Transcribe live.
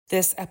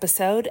This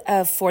episode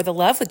of For the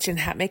Love with Jen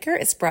Hatmaker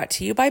is brought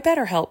to you by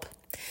BetterHelp.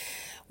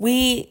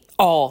 We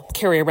all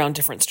carry around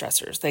different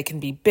stressors. They can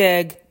be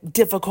big,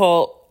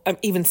 difficult,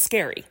 even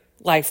scary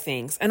life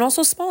things, and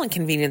also small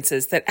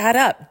inconveniences that add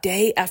up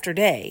day after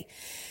day.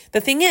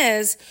 The thing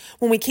is,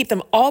 when we keep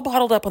them all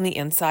bottled up on the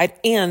inside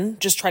and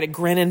just try to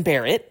grin and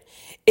bear it,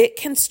 it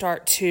can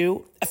start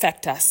to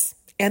affect us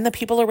and the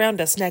people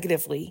around us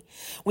negatively.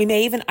 We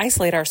may even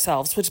isolate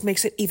ourselves, which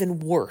makes it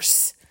even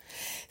worse.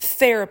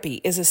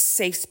 Therapy is a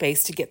safe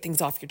space to get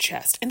things off your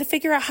chest and to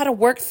figure out how to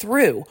work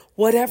through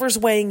whatever's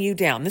weighing you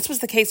down. This was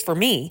the case for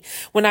me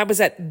when I was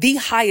at the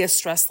highest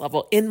stress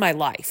level in my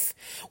life,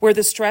 where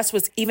the stress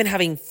was even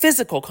having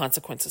physical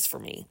consequences for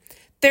me.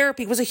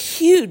 Therapy was a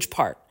huge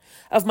part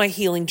of my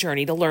healing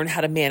journey to learn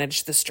how to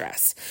manage the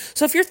stress.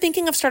 So if you're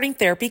thinking of starting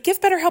therapy, give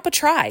BetterHelp a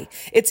try.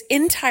 It's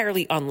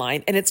entirely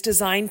online and it's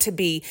designed to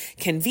be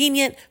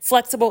convenient,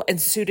 flexible, and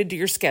suited to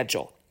your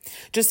schedule.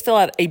 Just fill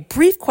out a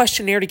brief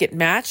questionnaire to get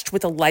matched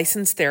with a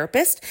licensed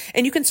therapist,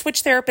 and you can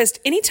switch therapist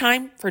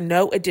anytime for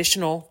no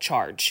additional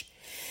charge.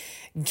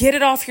 Get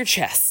it off your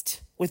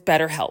chest with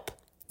BetterHelp.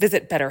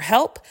 Visit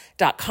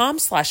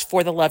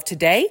betterhelp.com/forthelove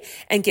today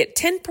and get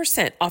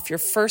 10% off your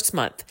first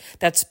month.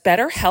 That's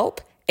BetterHelp,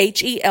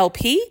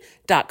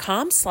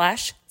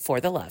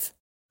 HELP.com/forthelove.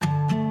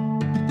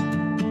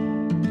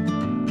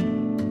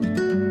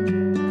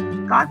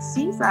 God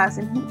sees us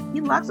and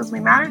he loves us.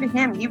 We matter to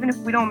him, even if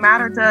we don't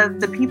matter to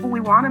the people we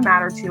want to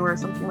matter to or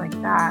something like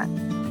that.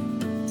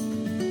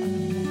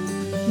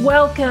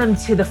 Welcome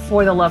to the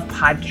For the Love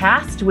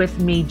podcast with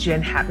me,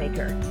 Jen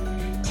Hatmaker.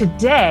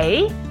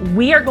 Today,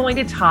 we are going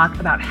to talk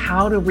about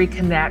how to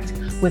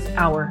reconnect with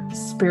our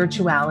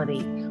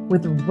spirituality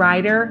with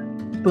writer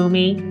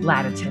Bunmi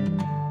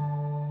Laditan.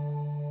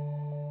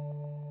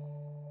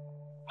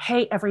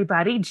 Hey,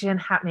 everybody. Jen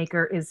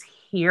Hatmaker is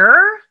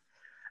here.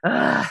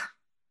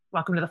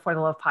 Welcome to the For the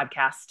Love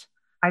podcast.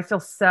 I feel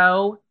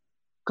so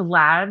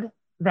glad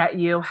that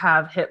you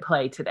have hit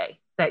play today,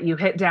 that you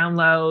hit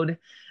download,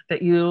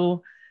 that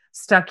you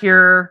stuck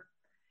your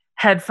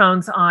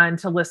headphones on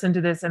to listen to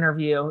this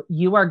interview.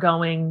 You are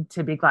going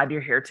to be glad you're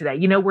here today.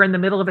 You know, we're in the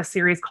middle of a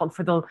series called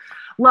For the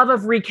Love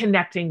of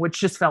Reconnecting, which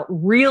just felt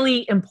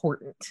really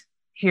important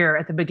here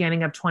at the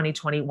beginning of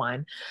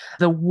 2021.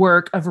 The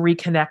work of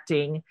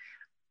reconnecting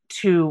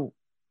to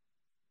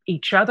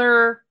each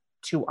other,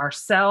 to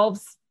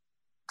ourselves,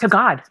 to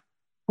God,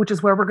 which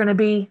is where we're going to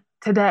be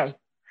today.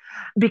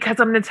 Because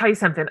I'm going to tell you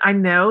something. I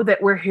know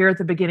that we're here at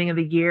the beginning of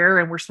the year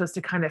and we're supposed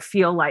to kind of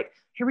feel like,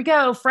 here we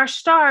go, fresh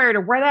start or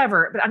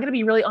whatever. But I'm going to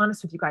be really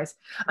honest with you guys.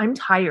 I'm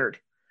tired.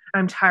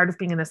 I'm tired of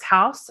being in this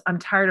house. I'm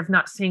tired of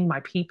not seeing my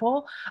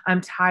people.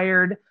 I'm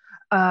tired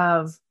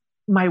of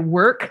my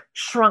work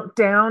shrunk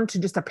down to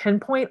just a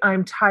pinpoint.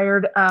 I'm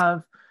tired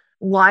of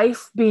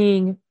life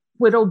being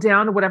whittled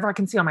down to whatever I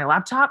can see on my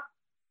laptop.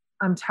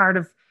 I'm tired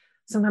of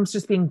sometimes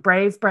just being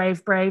brave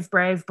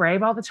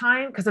all the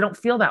time, because I don't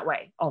feel that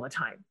way all the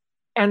time.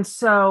 And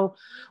so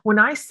when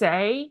I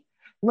say,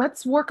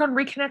 let's work on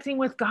reconnecting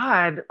with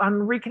God,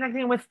 on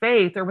reconnecting with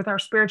faith or with our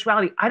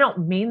spirituality, I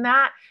don't mean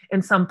that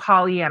in some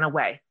Pollyanna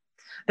way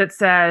that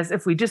says,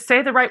 if we just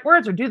say the right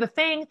words or do the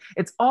thing,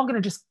 it's all going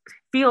to just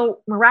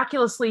feel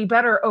miraculously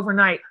better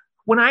overnight.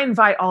 When I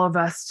invite all of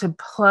us to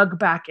plug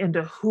back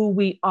into who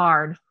we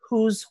are and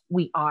whose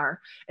we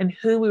are and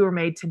who we were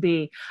made to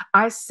be,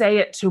 I say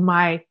it to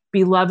my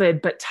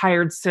beloved but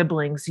tired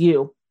siblings,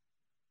 you,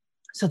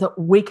 so that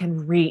we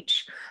can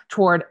reach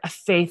toward a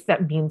faith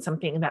that means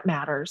something that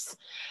matters.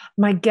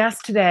 My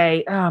guest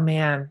today, oh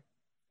man,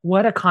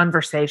 what a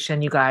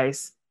conversation, you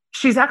guys.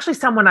 She's actually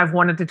someone I've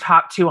wanted to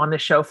talk to on the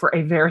show for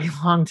a very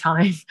long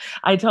time.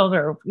 I told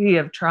her, we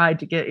have tried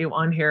to get you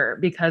on here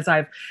because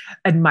I've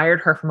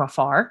admired her from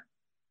afar.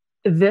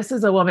 This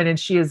is a woman, and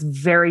she is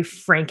very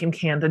frank and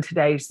candid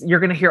today. You're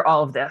going to hear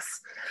all of this,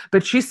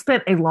 but she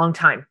spent a long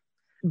time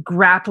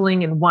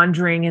grappling and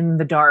wandering in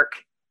the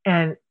dark,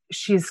 and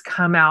she's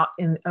come out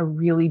in a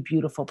really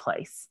beautiful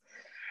place.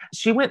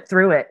 She went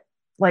through it,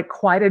 like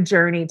quite a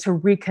journey to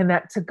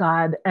reconnect to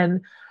God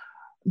and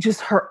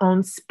just her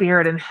own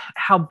spirit and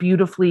how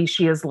beautifully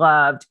she is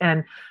loved.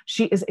 And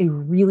she is a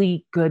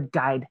really good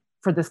guide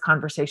for this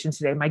conversation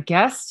today. My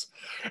guest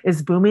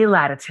is Bunmi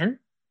Laditan.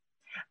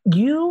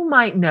 You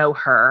might know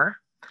her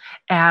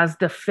as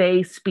the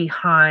face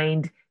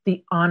behind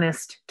The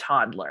Honest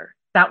Toddler.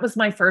 That was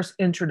my first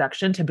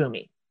introduction to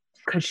Bunmi,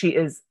 because she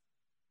is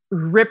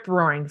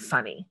rip-roaring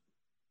funny.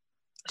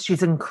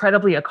 She's an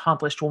incredibly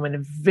accomplished woman, a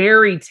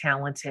very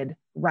talented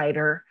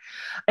writer,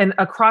 and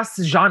across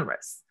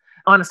genres.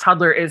 Honest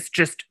Toddler is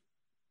just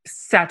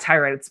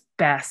satire at its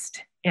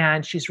best.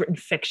 And she's written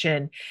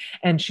fiction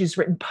and she's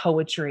written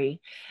poetry.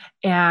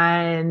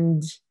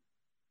 And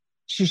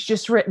she's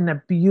just written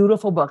a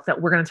beautiful book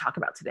that we're going to talk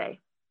about today.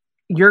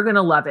 You're going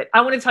to love it. I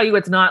want to tell you,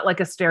 it's not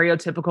like a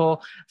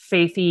stereotypical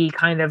faithy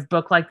kind of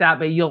book like that,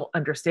 but you'll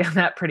understand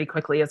that pretty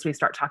quickly as we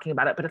start talking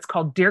about it. But it's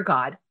called Dear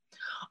God,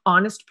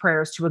 Honest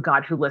Prayers to a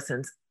God Who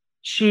Listens.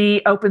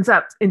 She opens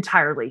up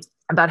entirely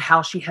about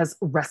how she has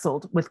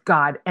wrestled with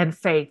God and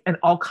faith and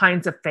all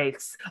kinds of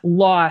faiths,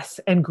 loss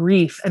and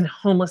grief and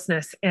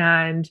homelessness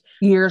and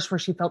years where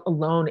she felt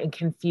alone and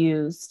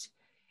confused,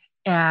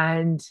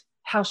 and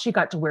how she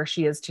got to where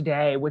she is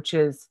today, which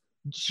is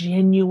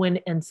genuine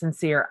and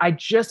sincere. I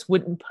just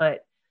wouldn't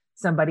put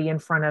somebody in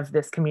front of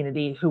this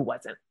community who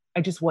wasn't.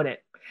 I just wouldn't.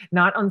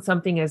 Not on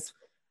something as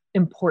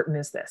important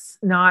as this.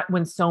 Not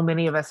when so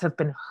many of us have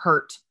been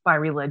hurt by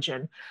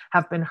religion,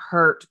 have been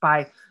hurt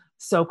by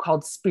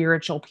so-called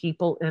spiritual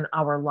people in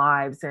our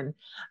lives. And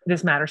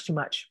this matters too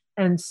much.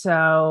 And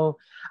so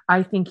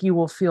I think you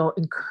will feel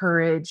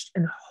encouraged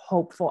and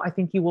hopeful. I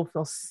think you will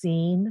feel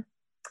seen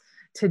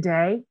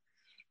today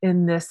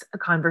in this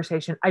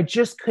conversation. I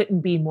just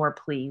couldn't be more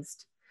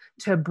pleased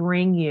to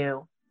bring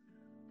you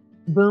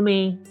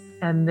Bunmi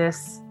and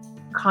this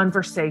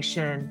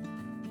conversation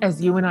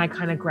as you and I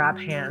kind of grab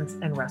hands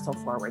and wrestle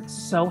forward.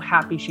 So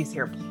happy she's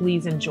here.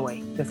 Please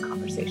enjoy this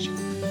conversation.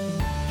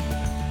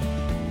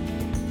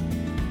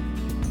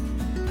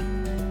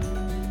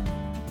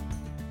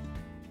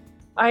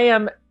 I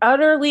am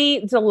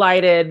utterly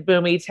delighted,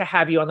 Bunmi, to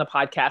have you on the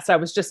podcast. I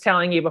was just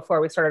telling you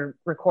before we started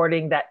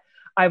recording that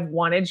I've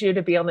wanted you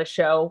to be on the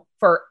show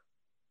for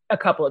a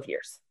couple of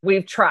years.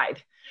 We've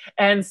tried.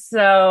 And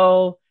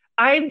so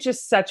I'm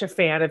just such a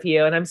fan of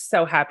you, and I'm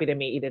so happy to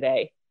meet you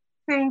today.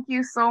 Thank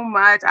you so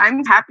much.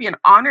 I'm happy and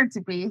honored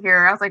to be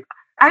here. I was like,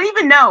 I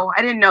didn't know.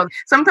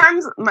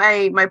 Sometimes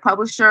my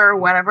publisher or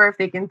whatever, if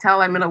they can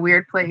tell I'm in a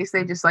weird place,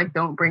 they just like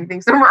don't bring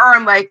things to me. Or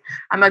I'm like,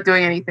 I'm not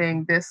doing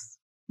anything this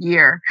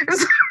year. I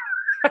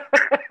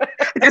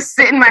just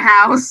sit in my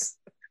house.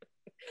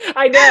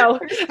 I know.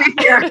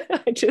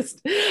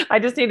 I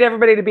just need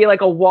everybody to be like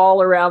a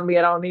wall around me.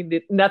 I don't need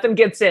to, nothing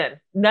gets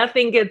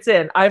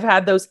in. I've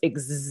had those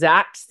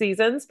exact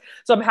seasons.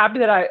 So I'm happy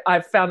that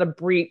I've found a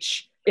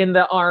breach in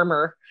the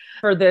armor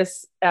for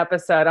this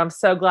episode. I'm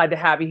so glad to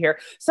have you here.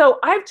 So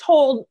I've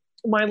told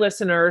my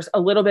listeners a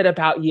little bit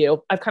about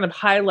you. I've kind of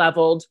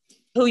high-leveled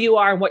who you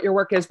are and what your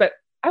work is, but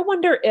I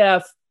wonder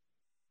if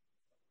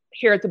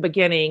here at the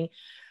beginning,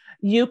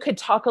 you could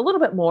talk a little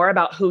bit more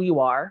about who you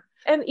are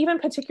and even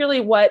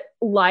particularly what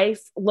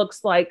life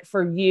looks like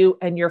for you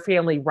and your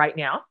family right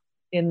now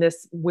in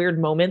this weird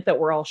moment that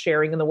we're all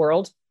sharing in the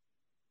world.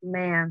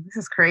 Man, this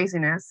is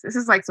craziness. This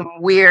is like some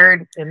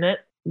weird, isn't it?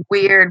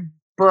 Weird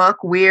book,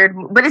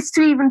 but it's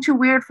too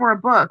weird for a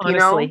book.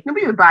 Honestly. You know,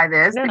 nobody would buy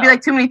this. No. It'd be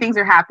like too many things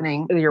are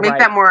happening. You're Make right.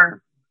 that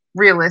more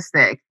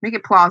realistic. Make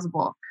it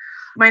plausible.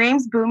 My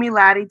name's Bunmi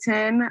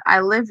Laditan. I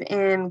live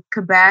in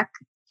Quebec,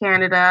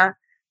 Canada.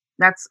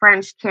 That's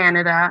French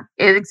Canada.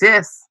 It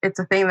exists. It's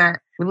a thing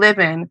that we live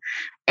in.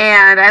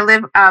 And I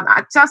live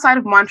just outside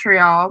of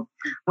Montreal.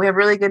 We have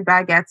really good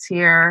baguettes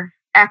here.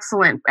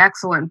 Excellent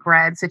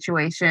bread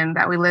situation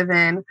that we live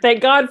in.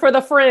 Thank God for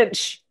the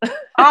French.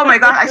 Oh my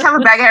God. I just have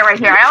a baguette right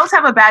here. I always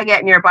have a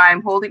baguette nearby.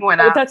 I'm holding one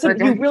up.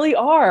 You really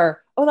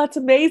are. Oh, that's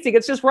amazing.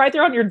 It's just right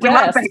there on your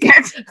desk.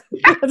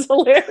 That's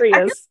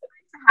hilarious.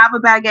 Have a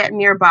baguette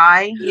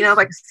nearby,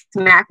 like a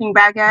snacking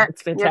baguette.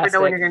 It's fantastic. You never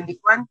know when you're going to need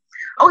one.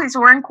 Okay, so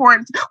we're in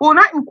quarantine. Well,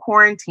 not in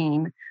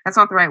quarantine. That's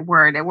not the right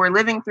word. We're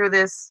living through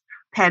this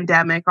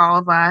pandemic, all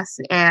of us,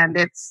 and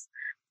it's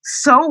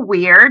so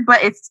weird,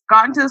 but it's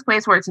gotten to this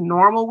place where it's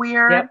normal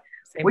weird, yep,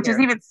 which is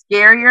even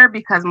scarier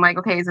because I'm like,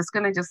 okay, is this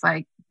going to just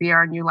like be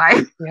our new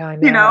life? Yeah, I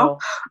know.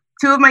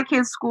 Two of my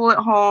kids school at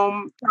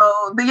home.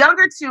 So the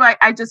younger two,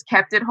 I just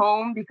kept at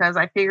home because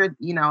I figured,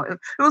 it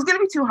was going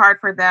to be too hard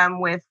for them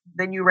with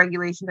the new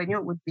regulations. I knew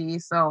it would be.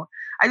 So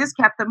I just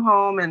kept them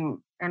home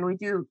and we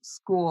do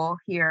school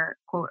here,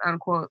 quote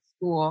unquote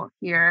school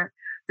here,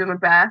 do my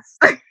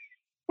best.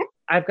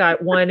 I've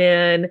got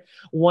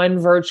one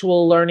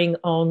virtual learning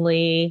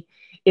only.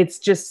 It's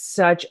just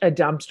such a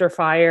dumpster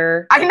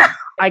fire. I know.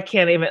 I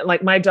can't even,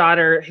 like my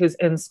daughter who's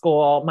in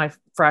school, my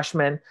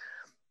freshman,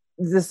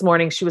 this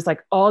morning, she was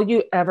like, all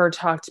you ever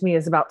talk to me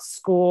is about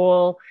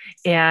school,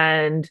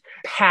 and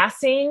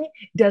passing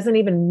doesn't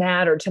even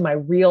matter to my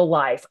real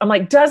life. I'm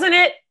like, doesn't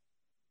it?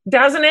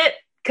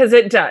 Because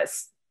it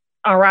does.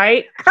 All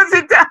right. Because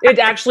it does. It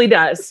actually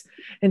does.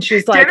 And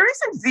she's like,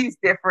 Generation Z is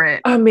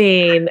different. I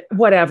mean,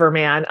 whatever,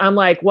 man. I'm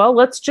like, well,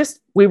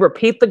 we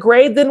repeat the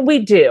grade, then we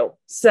do.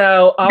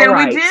 So, all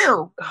right. We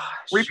do. Gosh.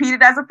 Repeat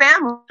it as a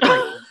family,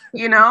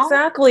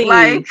 Exactly.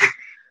 Like,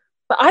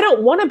 I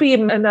don't want to be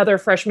another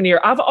freshman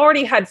year. I've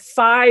already had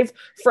 5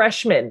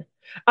 freshmen.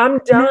 I'm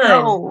done.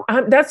 No,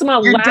 that's my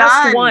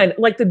last one.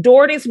 Like the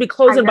door needs to be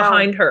closing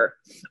behind her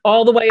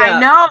all the way up. I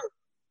know.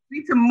 We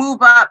need to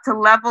move up to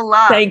level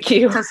up. Thank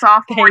you. To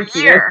sophomore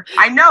year.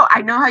 I know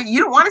how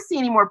you don't want to see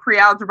any more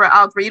pre-algebra,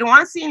 algebra. You don't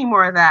want to see any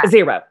more of that.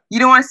 0. You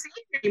don't want to see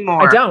it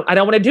anymore. I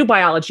don't want to do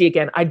biology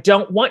again. I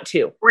don't want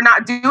to. We're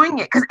not doing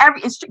it because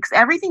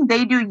everything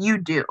they do, you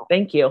do.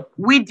 Thank you.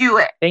 We do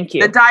it. Thank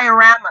you. The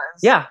dioramas.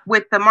 Yeah.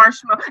 With the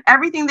marshmallow.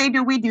 Everything they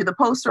do, we do. The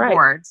poster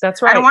boards.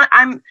 That's right. I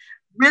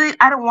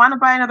don't want to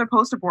buy another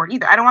poster board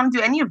either. I don't want to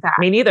do any of that.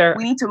 Me neither.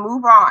 We need to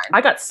move on.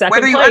 I got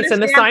second place in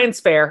the science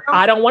fair.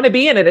 I don't want to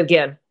be in it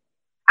again.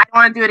 I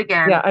don't want to do it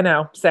again. Yeah, I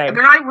know. Same.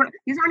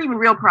 These aren't even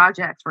real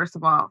projects, first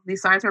of all.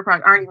 These science fair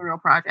projects aren't even real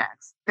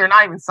projects. They're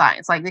not even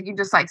science. Like, you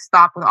just like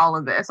stop with all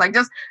of this. Like,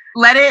 just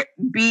let it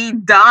be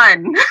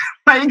done.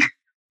 Like,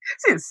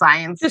 it's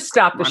science. Just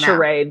stop the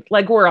charade.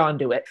 Like, we're on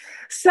to it.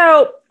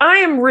 So I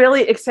am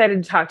really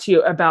excited to talk to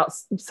you about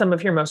some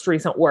of your most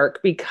recent work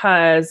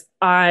because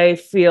I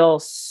feel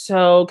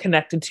so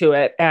connected to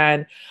it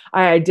and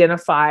I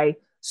identify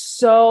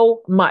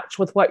so much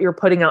with what you're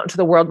putting out into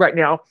the world right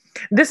now.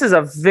 This is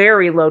a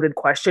very loaded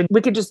question. We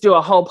could just do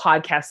a whole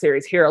podcast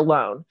series here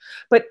alone.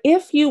 But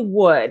if you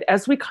would,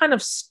 as we kind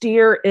of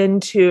steer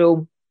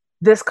into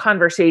this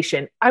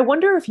conversation, I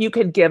wonder if you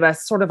could give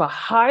us sort of a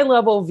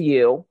high-level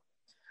view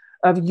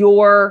of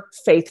your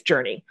faith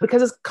journey,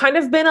 because it's kind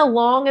of been a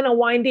long and a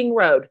winding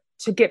road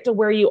to get to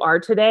where you are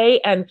today.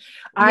 And it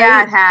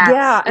has.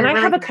 Yeah. And it I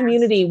really have a has.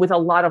 community with a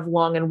lot of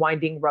long and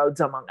winding roads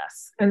among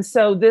us. And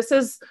so this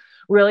is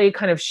really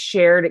kind of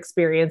shared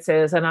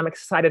experiences. And I'm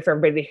excited for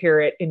everybody to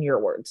hear it in your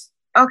words.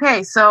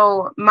 Okay.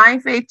 So my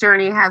faith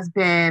journey has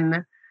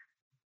been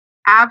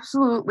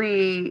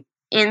absolutely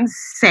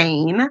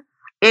insane.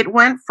 It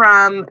went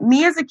from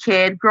me as a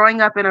kid growing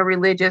up in a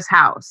religious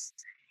house.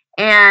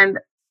 And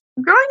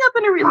growing up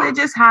in a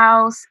religious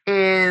house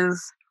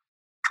is,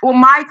 well,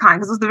 my kind,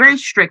 because it was the very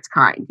strict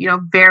kind,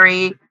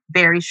 very,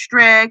 very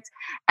strict.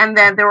 And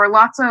then there were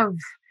lots of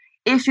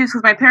issues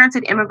because my parents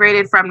had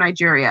immigrated from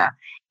Nigeria.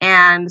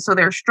 And so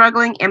they're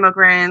struggling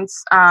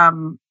immigrants.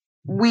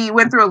 We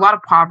went through a lot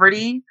of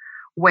poverty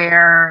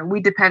where we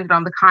depended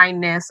on the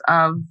kindness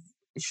of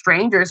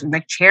strangers and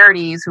like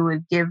charities who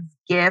would give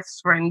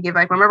gifts and give,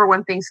 like, I remember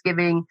one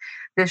Thanksgiving,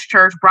 this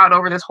church brought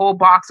over this whole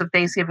box of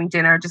Thanksgiving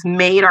dinner, just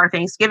made our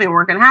Thanksgiving. We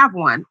weren't going to have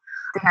one.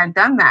 They hadn't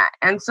done that.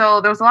 And so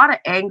there was a lot of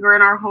anger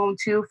in our home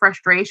too,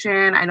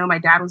 frustration. I know my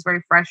dad was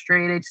very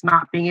frustrated, just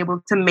not being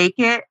able to make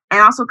it. And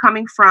also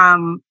coming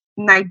from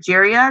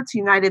Nigeria to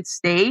United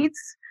States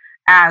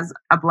as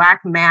a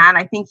Black man,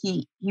 I think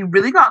he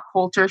really got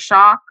culture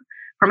shock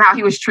from how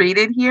he was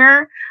treated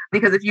here.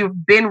 Because if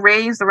you've been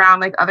raised around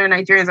like other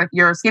Nigerians, like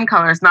your skin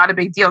color is not a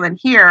big deal. Then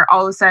here,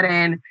 all of a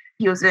sudden,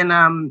 he was in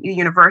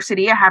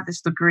university. I have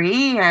this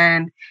degree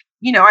and,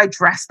 I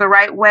dress the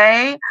right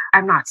way.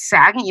 I'm not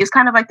sagging. It's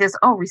kind of like this,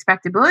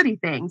 respectability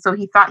thing. So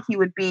he thought he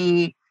would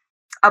be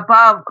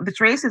above this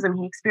racism.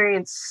 He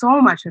experienced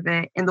so much of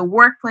it in the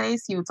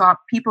workplace. He saw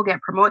people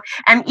get promoted.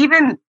 And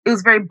even it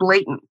was very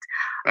blatant.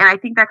 And I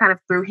think that kind of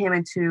threw him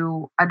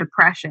into a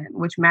depression,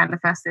 which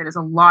manifested as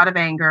a lot of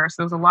anger. So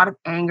there was a lot of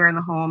anger in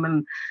the home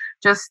and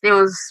just, it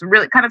was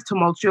really kind of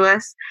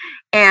tumultuous.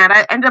 And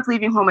I ended up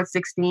leaving home at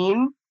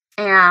 16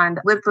 and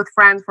lived with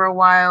friends for a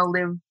while,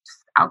 lived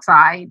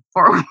outside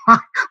for a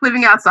while,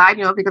 living outside,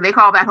 because they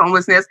call that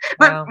homelessness.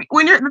 But Wow.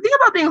 the thing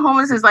about being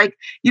homeless is like,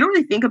 you don't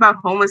really think about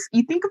homeless.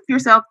 You think of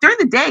yourself during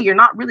the day, you're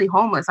not really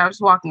homeless. I was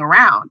just walking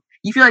around.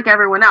 You feel like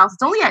everyone else.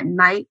 It's only at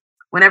night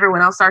when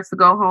everyone else starts to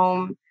go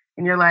home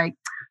and you're like,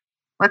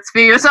 let's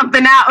figure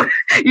something out,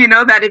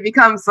 that it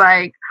becomes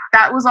like,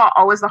 that was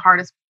always the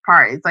hardest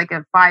part. It's like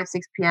at 5,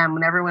 6 p.m.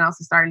 when everyone else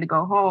is starting to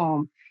go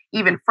home,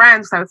 even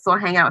friends, I would still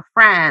hang out with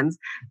friends.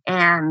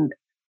 And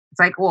it's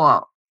like,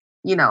 well,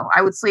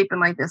 I would sleep in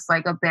like this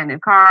like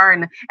abandoned car.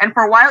 And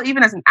for a while,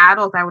 even as an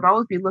adult, I would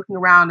always be looking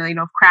around and,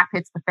 if crap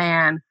hits the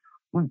fan,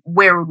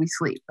 where would we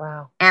sleep?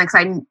 Wow. And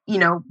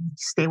because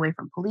stay away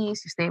from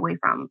police, you stay away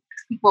from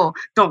people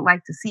don't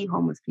like to see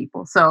homeless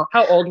people. So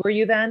How old were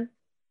you then?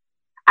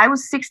 I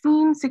was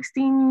 16,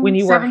 When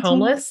you 17. were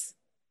homeless?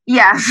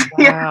 Yes.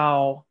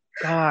 Wow.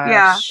 Gosh.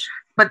 Yeah.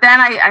 But then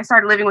I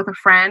started living with a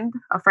friend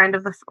not a friend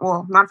of the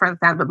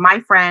family, but my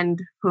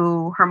friend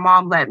who her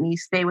mom let me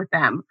stay with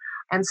them.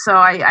 And so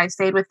I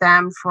stayed with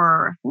them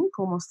for, I think,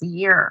 almost a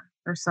year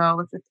or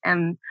so.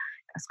 And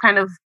it's kind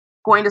of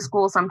going to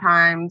school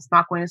sometimes,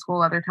 not going to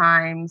school other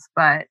times.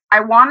 But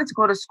I wanted to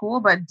go to school,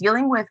 but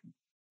dealing with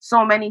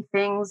so many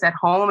things at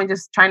home and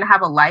just trying to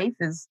have a life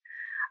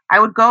I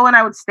would go and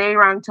I would stay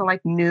around until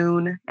like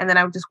noon and then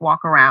I would just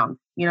walk around.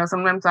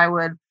 Sometimes I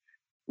would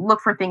look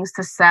for things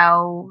to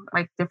sell,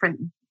 like different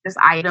just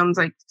items,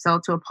 like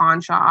sell to a pawn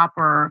shop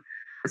or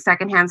a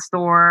secondhand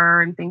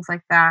store and things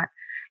like that.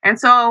 And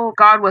so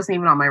God wasn't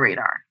even on my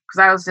radar because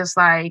I was just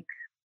like,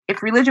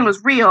 if religion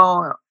was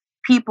real,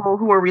 people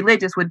who were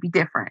religious would be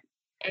different.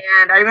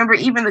 And I remember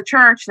even the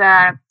church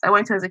that I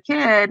went to as a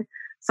kid,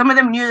 some of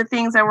them knew the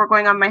things that were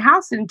going on in my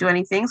house didn't do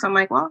anything. So I'm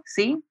like, well,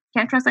 see,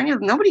 can't trust any of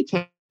them. Nobody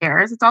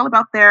cares. It's all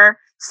about their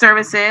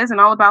services and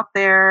all about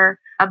their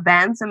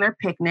events and their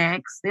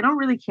picnics. They don't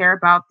really care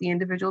about the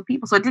individual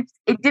people. So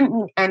it didn't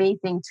mean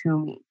anything to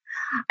me.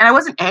 And I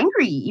wasn't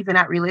angry even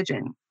at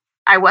religion.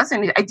 I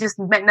wasn't. It just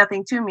meant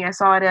nothing to me. I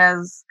saw it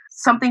as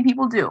something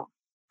people do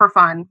for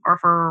fun or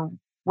for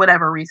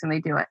whatever reason they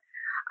do it.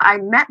 I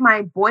met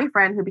my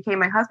boyfriend who became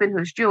my husband,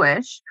 who's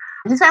Jewish.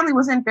 His family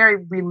wasn't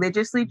very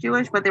religiously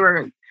Jewish, but they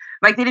were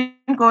like, they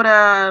didn't go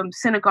to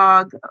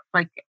synagogue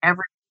like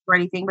ever or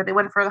anything, but they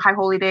went for the high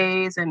holy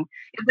days.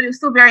 But it was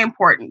still very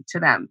important to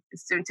them.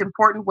 It's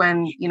important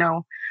when,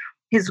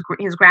 his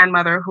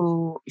grandmother,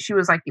 who she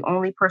was like the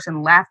only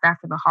person left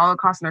after the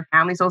Holocaust in her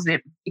family. So it was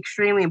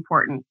extremely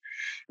important.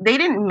 They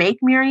didn't make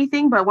me or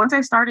anything, but once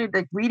I started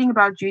like reading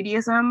about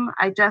Judaism,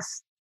 I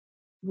just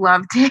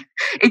loved it.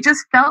 It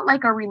just felt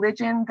like a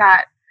religion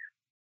that,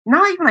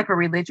 not even like a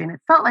religion, it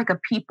felt like a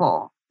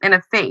people and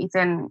a faith.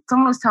 And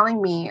someone was telling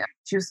me,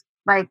 she was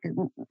like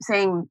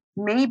saying,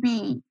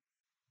 maybe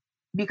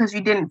because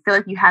you didn't feel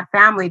like you had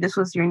family, this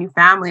was your new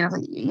family. And I was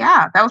like,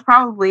 yeah, that was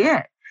probably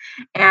it.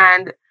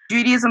 And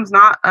Judaism's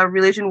not a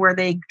religion where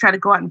they try to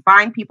go out and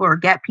find people or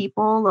get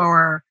people,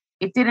 or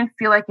it didn't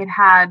feel like it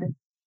had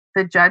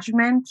the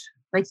judgment,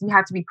 like you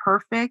had to be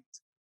perfect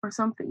or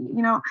something,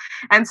 you know?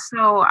 And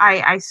so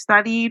I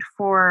studied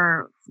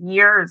for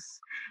years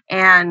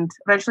and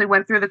eventually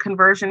went through the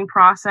conversion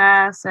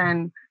process.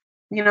 And,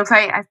 you know, so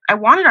I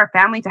wanted our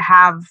family to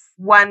have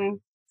one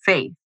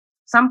faith,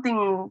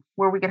 something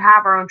where we could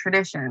have our own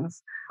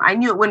traditions. I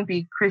knew it wouldn't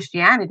be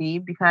Christianity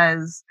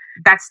because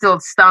that still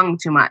stung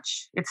too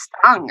much. It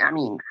stung. I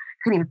mean, I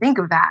couldn't even think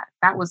of that.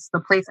 That was the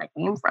place I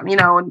came from. You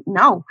know,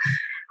 no.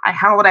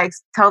 How would I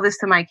tell this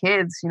to my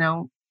kids? You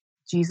know,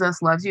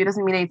 Jesus loves you. It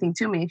doesn't mean anything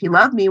to me. If he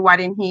loved me, why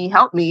didn't he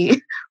help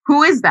me?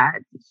 Who is that?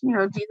 You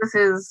know, Jesus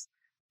is,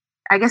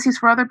 I guess he's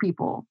for other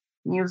people.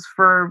 He was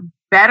for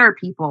better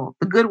people,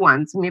 the good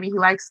ones. Maybe he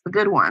likes the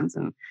good ones.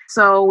 And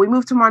so we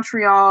moved to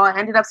Montreal,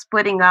 ended up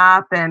splitting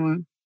up.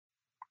 And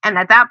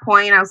at that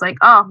point I was like,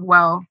 oh,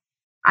 well,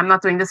 I'm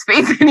not doing this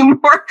faith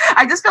anymore.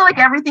 I just felt like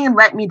everything had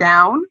let me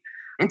down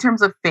in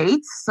terms of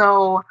faith.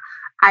 So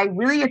I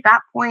really at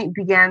that point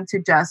began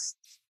to just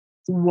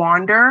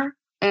wander,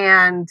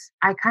 and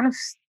I kind of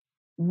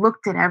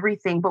looked at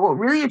everything. But what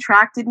really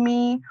attracted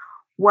me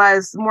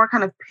was more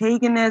kind of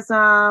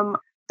paganism.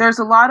 There's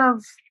a lot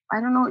of,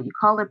 I don't know what you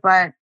call it,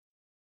 but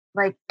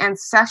like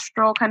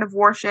ancestral kind of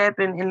worship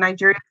in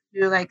Nigeria,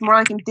 like more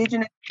like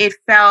indigenous. It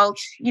felt,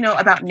 you know,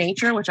 about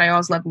nature, which I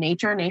always love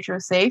nature. Nature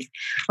is safe.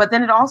 But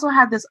then it also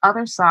had this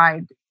other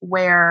side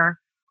where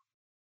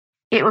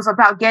it was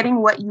about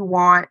getting what you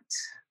want,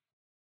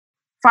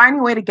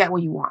 finding a way to get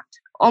what you want.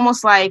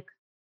 Almost like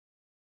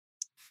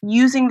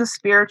using the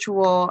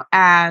spiritual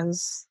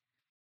as,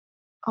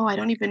 oh, I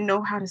don't even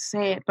know how to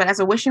say it, but as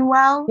a wishing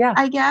well, Yeah,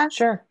 I guess.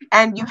 sure.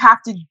 And you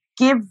have to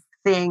give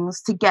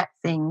things to get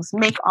things,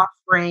 make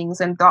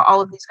offerings and all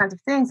of these kinds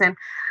of things. And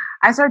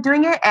I started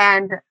doing it.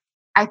 And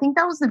I think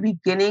that was the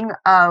beginning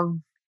of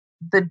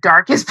the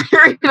darkest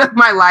period of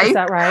my life. Is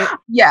that right?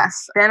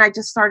 Yes. Then I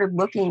just started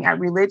looking at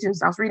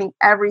religions. I was reading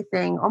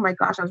everything. Oh my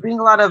gosh. I was reading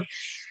a lot of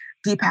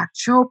Deepak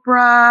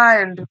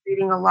Chopra and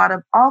reading a lot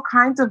of all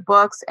kinds of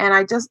books. And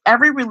I just,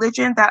 every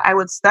religion that I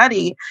would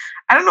study,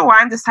 I don't know why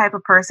I'm this type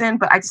of person,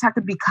 but I just have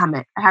to become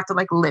it. I have to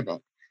like live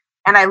it.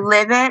 And I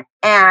live it.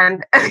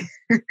 And,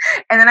 and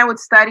then I would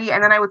study,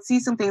 and then I would see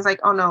some things like,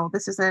 oh no,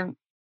 this isn't,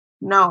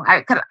 no,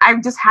 I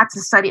just had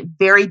to study it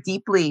very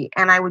deeply.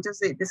 And I would just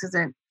say, this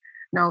isn't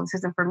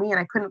for me. And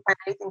I couldn't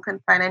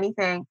find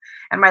anything.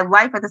 And my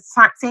life at the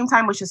same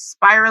time was just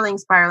spiraling.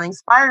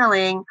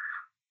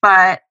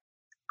 But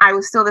I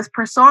was still this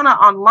persona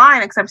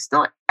online, because I'm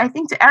still, I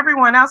think to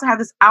everyone else, I have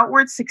this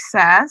outward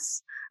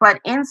success, but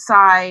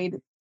inside,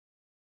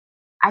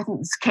 I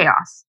think it's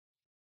chaos,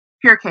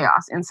 pure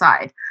chaos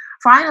inside.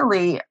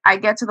 Finally, I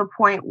get to the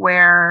point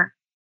where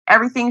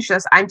everything's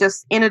just, I'm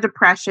just in a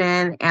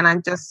depression, and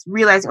I'm just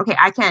realizing, okay,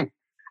 I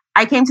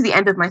came to the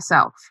end of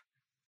myself.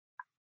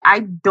 I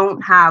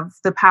don't have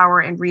the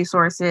power and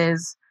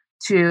resources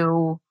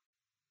to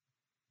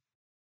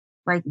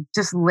like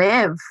just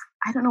live.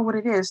 I don't know what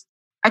it is.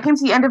 I came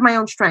to the end of my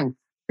own strength,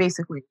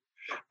 basically.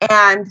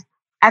 And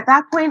at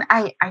that point,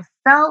 I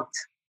felt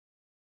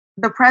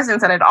the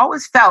presence that I'd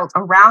always felt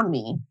around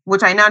me,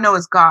 which I now know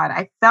is God.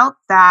 I felt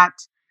that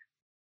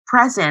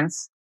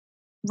presence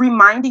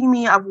reminding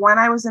me of when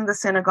I was in the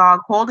synagogue,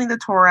 holding the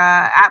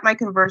Torah at my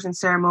conversion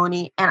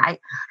ceremony. And I,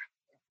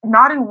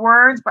 not in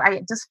words, but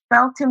I just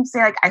felt him say,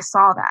 like, I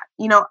saw that,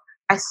 you know,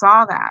 I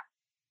saw that,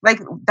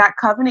 like that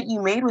covenant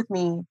you made with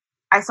me.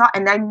 I saw,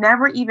 and I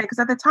never even, because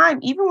at the time,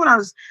 even when I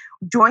was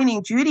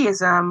joining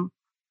Judaism,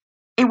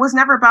 it was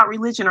never about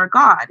religion or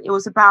God. It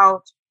was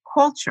about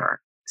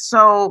culture.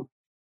 So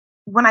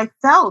when I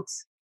felt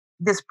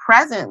this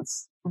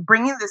presence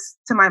bringing this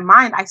to my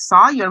mind, I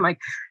saw you. I'm like,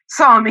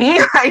 saw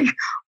me? Like,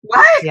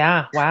 what?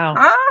 Yeah.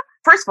 Wow.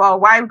 First of all,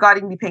 why would God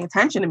even be paying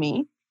attention to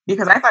me?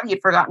 Because I thought he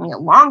had forgotten me a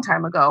long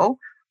time ago,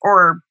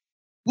 or,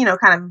 you know,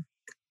 kind of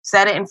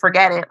set it and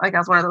forget it. Like I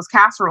was one of those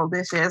casserole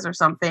dishes or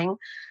something.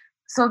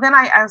 So then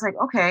I was like,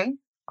 okay,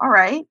 all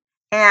right.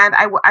 And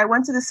I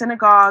went to the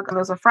synagogue, and it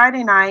was a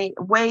Friday night,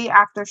 way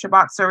after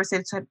Shabbat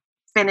services had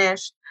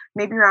finished,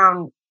 maybe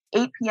around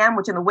 8 p.m.,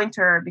 which in the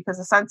winter, because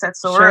the sun sets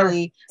so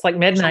early. It's like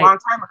midnight. A long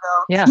time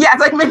ago. Yeah,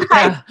 it's like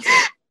midnight.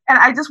 Yeah. And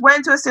I just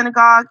went to a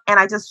synagogue, and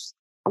I just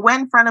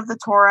went in front of the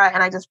Torah,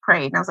 and I just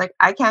prayed. And I was like,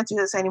 I can't do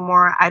this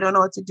anymore. I don't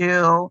know what to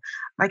do.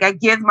 Like, I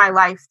give my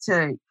life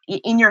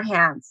in your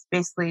hands,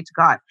 basically, to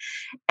God.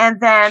 And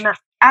then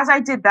as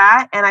I did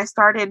that, and I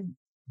started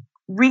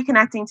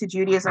reconnecting to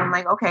Judaism, I'm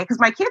like, okay, because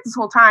my kids this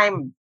whole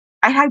time,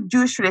 I had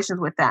Jewish traditions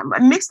with them. I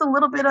mixed a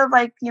little bit of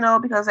like,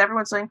 because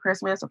everyone's doing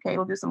Christmas. Okay,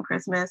 we'll do some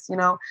Christmas,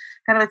 kind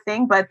of a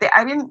thing. But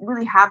I didn't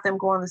really have them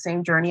go on the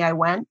same journey I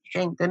went,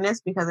 thank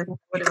goodness, because I think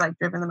it would have like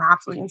driven them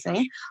absolutely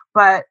insane.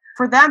 But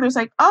for them, there's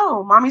like,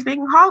 oh, mommy's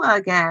baking challah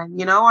again,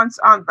 on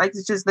like,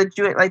 it's just the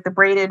Jewish, like the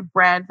braided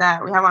bread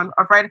that we have on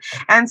Friday.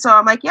 And so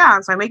I'm like, yeah,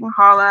 so I'm making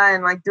challah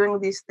and like doing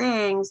these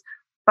things.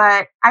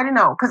 But I don't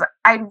know, because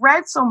I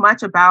read so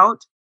much about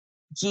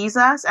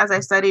Jesus as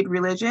I studied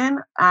religion,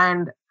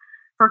 and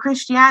for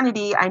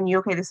Christianity, I knew,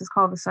 okay, this is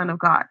called the Son of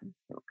God.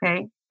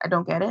 Okay. I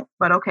don't get it,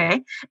 but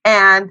okay.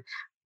 And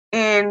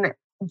in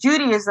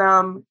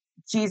Judaism,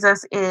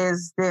 Jesus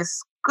is this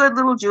good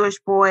little Jewish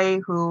boy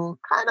who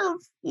kind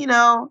of,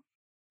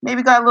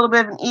 maybe got a little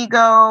bit of an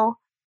ego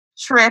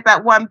trip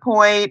at one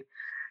point,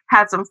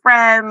 had some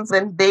friends,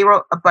 and they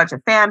wrote a bunch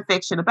of fan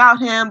fiction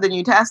about him, the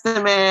New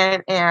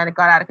Testament, and it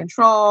got out of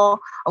control.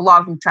 A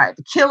lot of them tried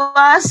to kill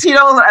us,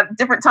 at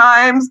different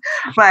times,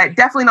 but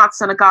definitely not the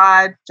Son of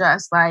God,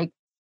 just like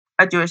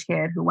a Jewish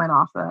kid who went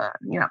off,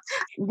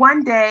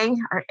 one day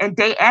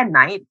and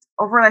night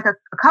over like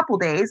a couple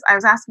days, I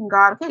was asking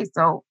God, okay,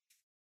 so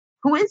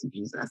who is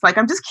Jesus? Like,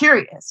 I'm just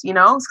curious,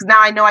 because now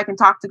I know I can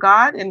talk to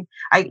God, and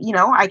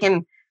I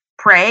can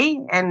pray,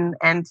 and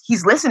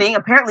he's listening.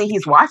 Apparently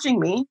he's watching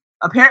me.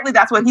 Apparently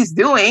that's what he's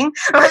doing.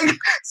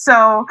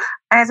 So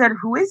I said,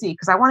 who is he?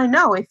 Because I want to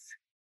know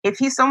if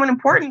he's someone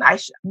important, I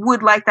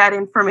would like that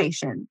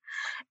information.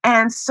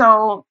 And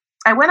so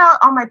I went out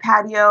on my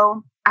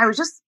patio. I was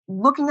just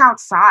looking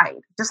outside,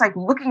 just like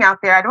looking out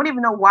there. I don't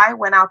even know why I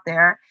went out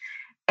there.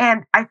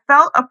 And I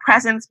felt a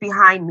presence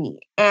behind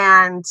me,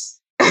 and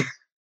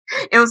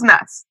it was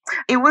nuts.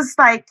 It was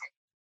like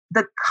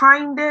the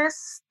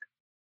kindest,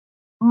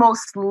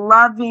 most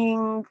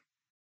loving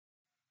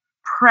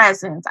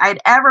presence I'd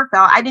ever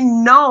felt. I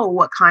didn't know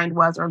what kind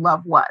was or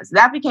love was.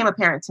 That became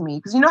apparent to me,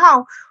 because you know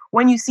how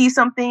when you see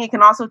something, it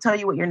can also tell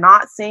you what you're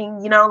not seeing,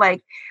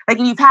 like if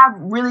you've had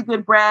really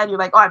good bread, you're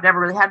like, oh, I've never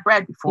really had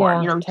bread before.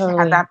 Yeah, you totally.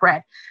 Had that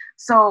bread.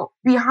 So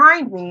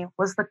behind me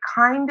was the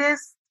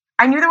kindest.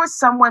 I knew there was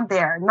someone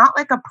there, not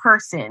like a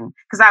person,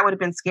 because that would have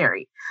been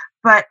scary,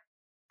 but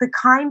the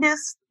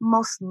kindest,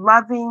 most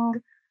loving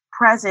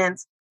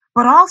presence,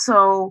 but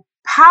also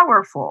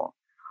powerful,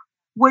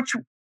 which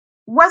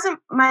wasn't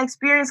my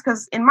experience,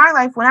 because in my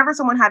life, whenever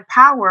someone had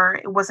power,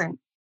 it wasn't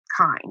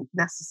kind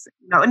necessarily.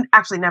 No, it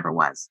actually never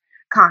was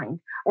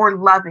kind or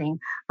loving.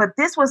 But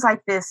this was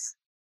like this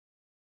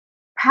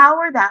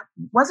power that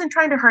wasn't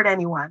trying to hurt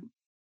anyone,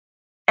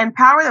 and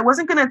power that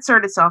wasn't going to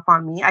assert itself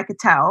on me. I could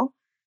tell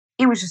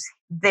it was just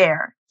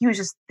there. He was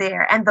just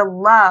there. And the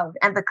love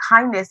and the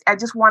kindness, I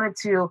just wanted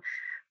to,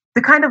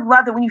 the kind of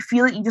love that when you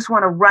feel it, you just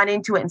want to run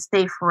into it and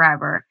stay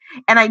forever.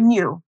 And I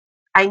knew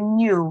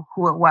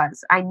who it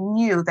was. I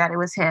knew that it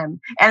was him.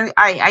 And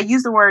I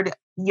use the word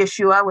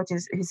Yeshua, which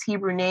is his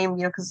Hebrew name,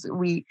 because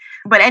it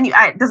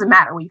doesn't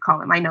matter what you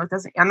call him. I know it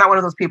doesn't, I'm not one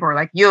of those people who are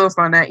like,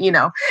 and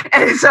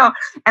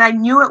I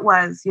knew it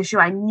was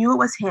Yeshua. I knew it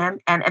was him.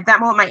 And at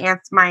that moment,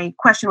 my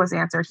question was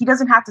answered. He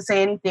doesn't have to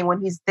say anything.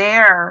 When he's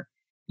there,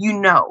 you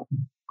know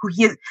who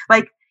he is.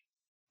 Like,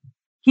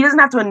 he doesn't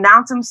have to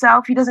announce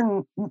himself. He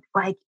doesn't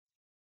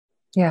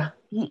yeah.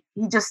 He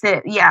just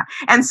did. Yeah.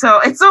 And so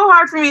it's so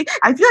hard for me.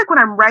 I feel like when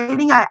I'm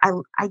writing, I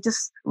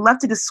just love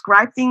to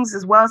describe things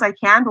as well as I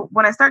can. But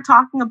when I start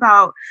talking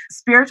about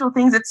spiritual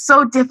things, it's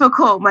so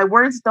difficult. My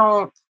words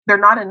they're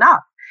not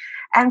enough.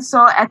 And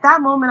so at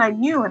that moment I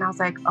knew, and I was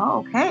like,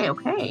 oh,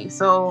 okay.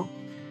 So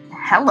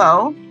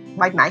hello,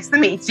 like, nice to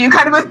meet you,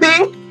 kind of a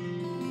thing.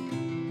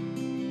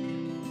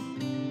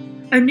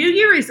 A new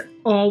year is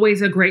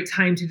always a great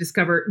time to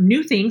discover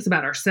new things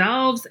about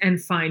ourselves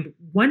and find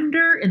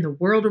wonder in the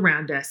world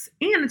around us.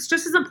 And it's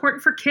just as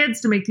important for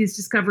kids to make these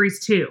discoveries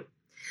too.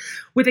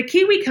 With a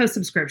KiwiCo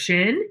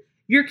subscription,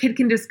 your kid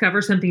can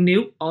discover something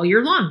new all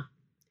year long.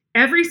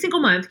 Every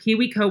single month,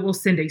 KiwiCo will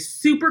send a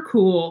super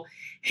cool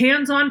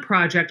hands-on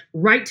project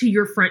right to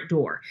your front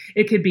door.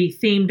 It could be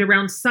themed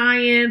around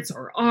science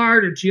or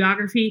art or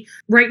geography.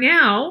 Right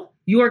now,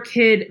 your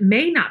kid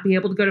may not be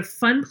able to go to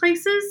fun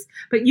places,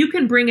 but you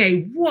can bring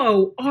a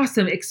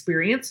awesome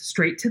experience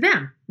straight to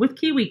them with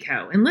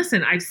KiwiCo. And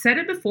listen, I've said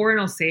it before and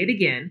I'll say it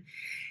again.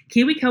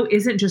 KiwiCo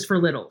isn't just for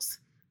littles.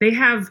 They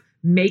have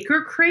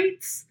maker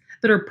crates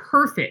that are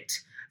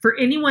perfect for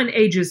anyone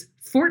ages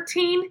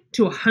 14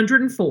 to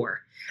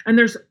 104. And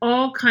there's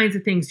all kinds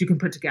of things you can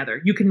put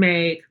together. You can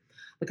make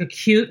like a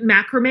cute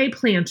macrame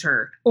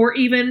planter, or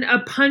even a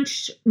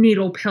punch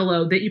needle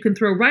pillow that you can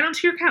throw right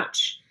onto your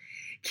couch.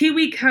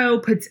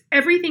 KiwiCo puts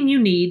everything you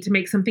need to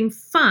make something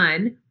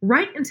fun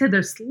right into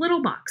this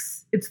little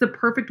box. It's the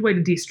perfect way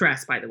to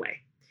de-stress, by the way.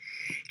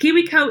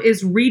 KiwiCo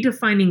is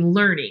redefining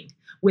learning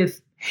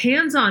with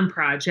hands-on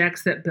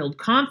projects that build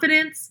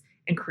confidence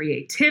and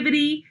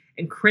creativity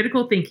and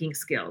critical thinking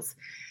skills.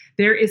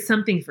 There is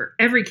something for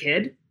every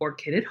kid, or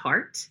kid at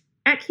heart,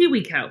 at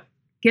KiwiCo.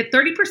 Get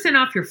 30%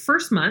 off your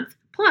first month,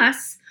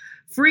 plus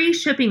free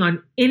shipping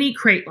on any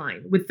crate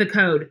line with the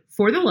code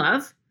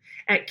FORTHELOVE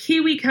at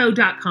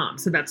kiwico.com.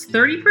 So that's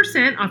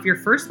 30% off your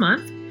first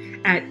month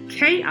at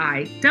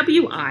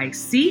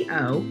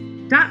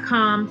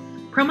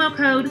KIWICO.com, promo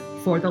code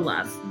for the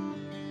love.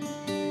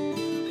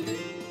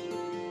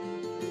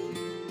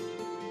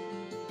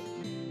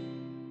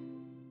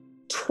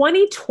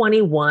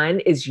 "2021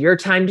 is your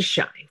time to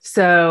shine.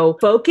 So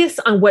focus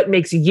on what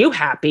makes you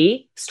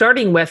happy,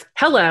 starting with,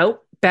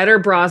 hello, better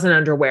bras and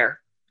underwear.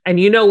 And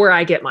you know where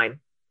I get mine.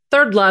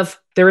 Third Love.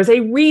 There is a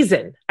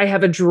reason I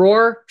have a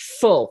drawer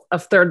full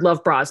of Third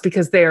Love bras,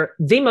 because they're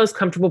the most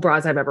comfortable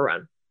bras I've ever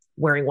run.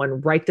 Wearing one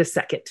right this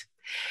second.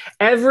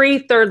 Every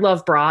Third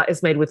Love bra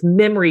is made with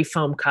memory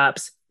foam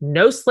cups,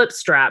 no slip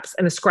straps,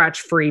 and a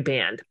scratch-free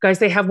band. Guys,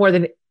 they have more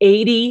than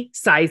 80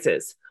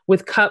 sizes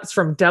with cups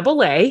from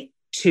AA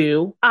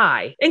to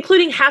I,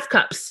 including half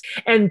cups,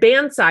 and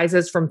band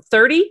sizes from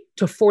 30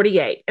 to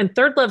 48. And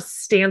Third Love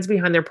stands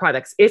behind their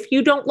products. If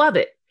you don't love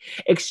it,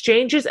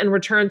 exchanges and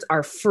returns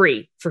are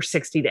free for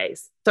 60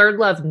 days. Third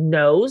Love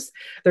knows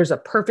there's a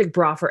perfect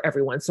bra for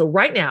everyone. So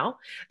right now,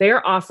 they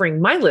are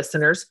offering my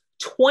listeners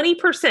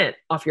 20%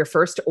 off your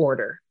first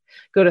order.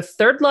 Go to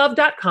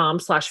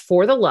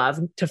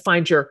thirdlove.com/forthelove to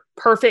find your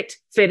perfect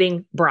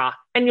fitting bra,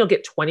 and you'll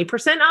get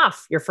 20%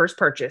 off your first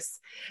purchase.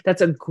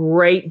 That's a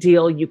great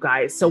deal, you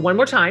guys. So one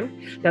more time,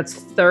 that's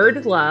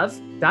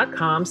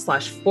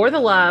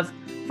thirdlove.com/forthelove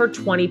for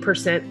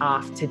 20%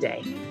 off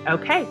today.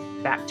 Okay,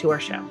 back to our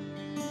show.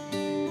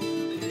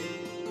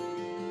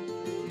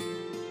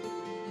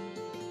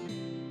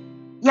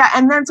 Yeah,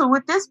 and then so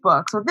with this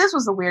book, so this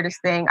was the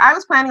weirdest thing. I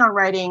was planning on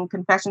writing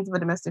Confessions of a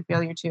Domestic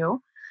Failure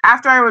too.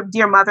 After I wrote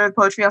Dear Mother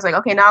poetry, I was like,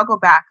 okay, now I'll go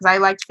back because I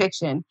liked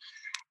fiction.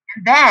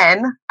 And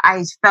then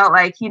I felt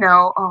like,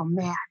 oh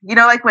man,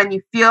 like when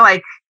you feel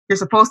like you're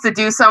supposed to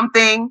do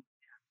something.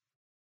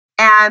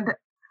 And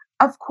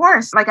of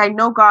course, like I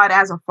know God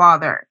as a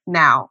father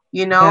now,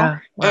 Yeah,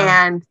 wow.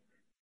 And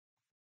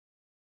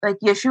like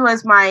Yeshua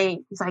is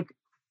he's like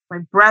my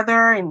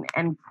brother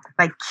and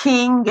like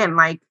king and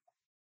like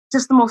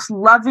just the most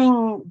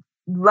loving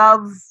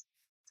love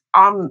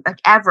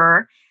like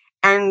ever.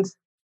 And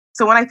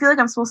so when I feel like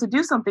I'm supposed to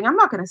do something, I'm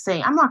not going to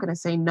say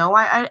no.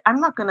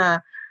 I'm not going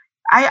to,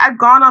 I've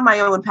gone on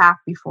my own path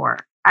before.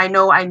 I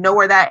know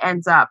where that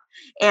ends up.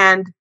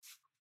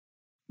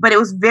 But it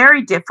was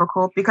very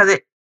difficult because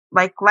it,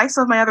 like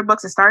some of my other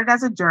books, it started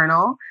as a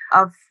journal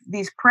of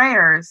these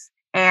prayers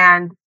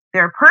and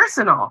they're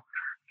personal.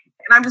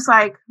 And I'm just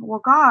like,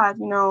 well, God,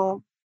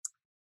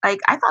 like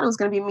I thought it was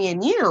going to be me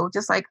and you,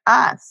 just like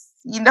us.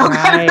 Right.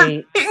 Kind of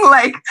thing.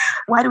 Like,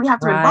 why do we have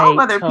to involve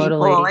other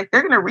totally. people? Like,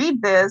 they're going to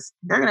read this,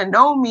 they're going to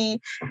know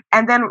me.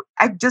 And then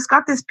I just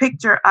got this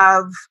picture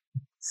of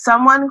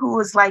someone who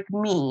was like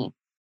me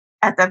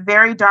at the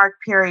very dark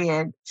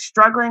period,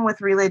 struggling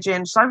with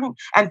religion, struggling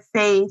and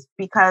faith,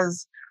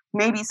 because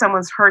maybe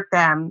someone's hurt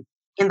them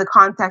in the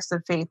context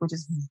of faith, which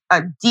is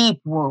a deep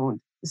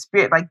wound. The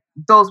spirit, like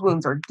those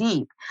wounds are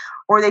deep,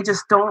 or they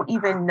just don't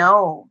even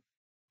know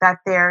that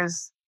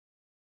there's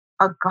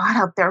a God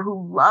out there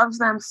who loves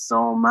them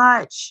so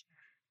much.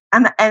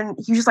 And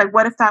he's just like,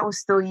 what if that was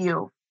still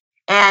you?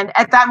 And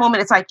at that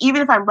moment, it's like,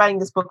 even if I'm writing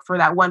this book for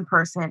that one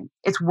person,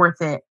 it's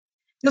worth it.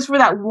 Just for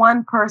that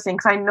one person,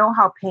 because I know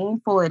how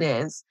painful it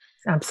is.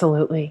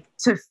 Absolutely.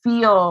 To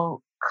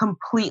feel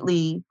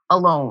completely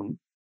alone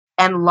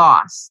and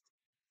lost.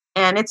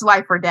 And it's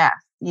life or death.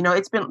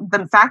 It's been,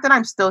 the fact that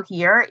I'm still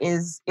here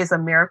is a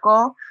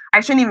miracle.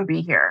 I shouldn't even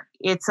be here.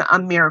 It's a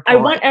miracle. I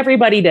want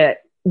everybody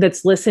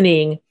that's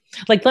listening,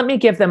 like, let me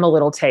give them a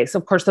little taste.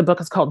 Of course, the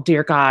book is called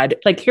Dear God.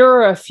 Like, here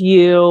are a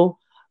few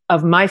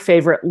of my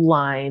favorite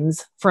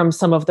lines from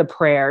some of the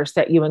prayers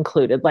that you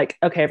included. Like,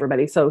 okay,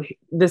 everybody, so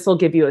this will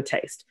give you a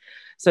taste.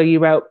 So you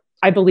wrote,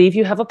 I believe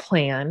you have a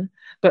plan,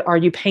 but are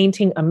you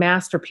painting a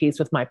masterpiece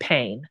with my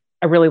pain?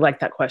 I really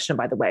like that question,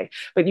 by the way.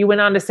 But you went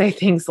on to say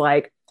things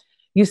like,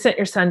 you sent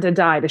your son to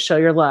die to show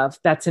your love.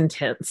 That's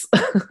intense.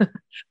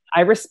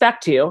 I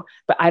respect you,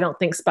 but I don't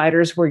think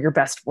spiders were your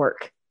best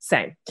work.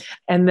 Same.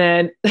 And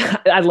then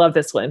I love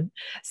this one.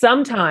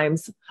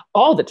 Sometimes,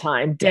 all the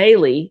time,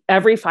 daily,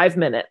 every 5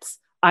 minutes,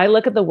 I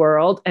look at the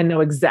world and know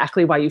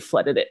exactly why you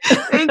flooded it.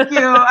 Thank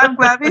you. I'm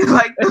glad you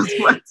like those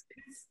ones.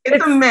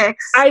 It's a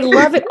mix. I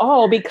love it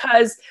all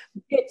because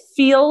it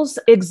feels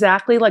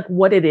exactly like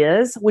what it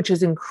is, which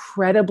is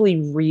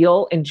incredibly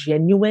real and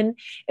genuine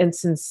and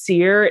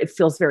sincere. It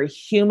feels very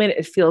human.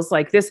 It feels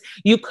like this.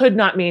 You could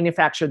not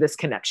manufacture this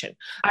connection.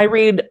 I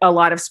read a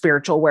lot of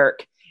spiritual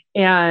work,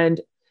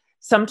 and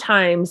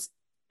sometimes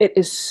it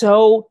is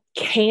so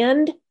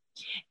canned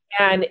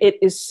and it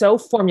is so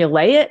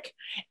formulaic,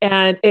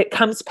 and it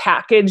comes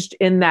packaged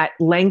in that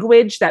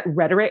language, that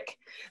rhetoric,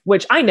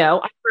 which I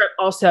know.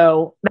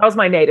 Also, that was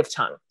my native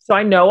tongue. So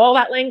I know all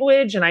that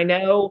language, and I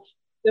know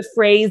the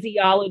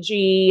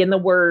phraseology and the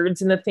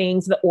words and the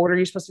things, the order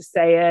you're supposed to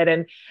say it,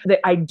 and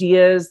the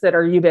ideas that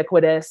are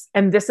ubiquitous.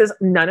 And this is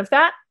none of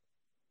that.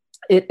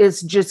 It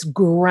is just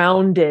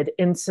grounded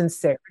in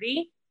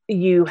sincerity.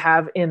 You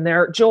have in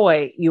there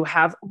joy, you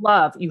have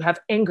love, you have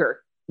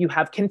anger, you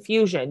have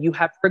confusion, you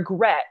have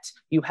regret,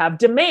 you have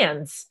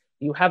demands,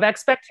 you have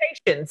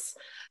expectations,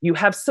 you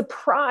have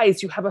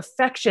surprise, you have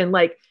affection.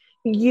 Like,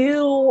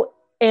 You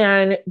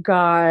and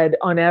God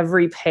on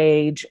every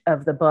page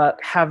of the book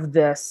have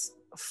this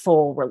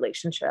full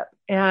relationship.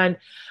 And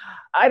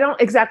I don't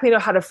exactly know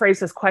how to phrase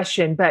this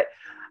question, but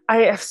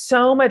I have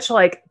so much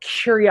like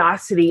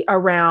curiosity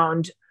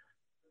around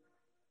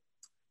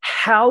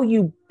how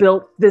you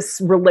built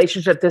this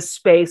relationship, this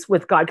space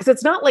with God. Because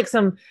it's not like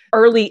some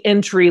early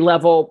entry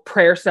level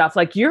prayer stuff.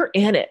 Like you're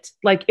in it,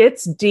 like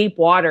it's deep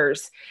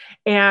waters.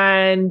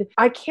 And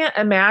I can't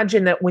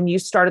imagine that when you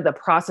started the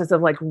process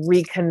of like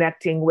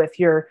reconnecting with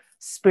your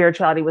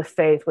spirituality, with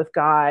faith, with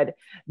God,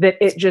 that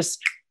it just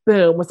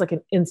boom was like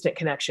an instant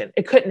connection.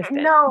 It couldn't have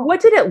been. No.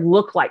 What did it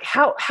look like?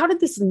 How did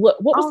this look?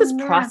 What was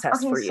this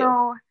process for you?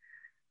 So,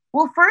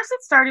 well, first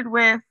it started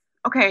with,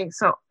 okay,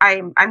 so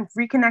I'm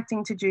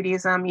reconnecting to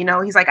Judaism. You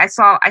know, he's like, I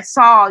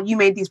saw you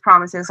made these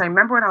promises. I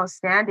remember when I was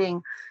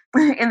standing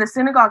in the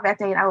synagogue that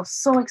day, and I was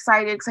so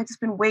excited because I just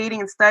been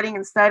waiting and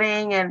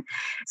studying. And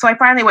so I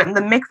finally went in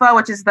the mikvah,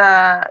 which is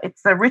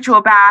it's the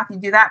ritual bath. You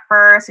do that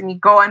first, and you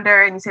go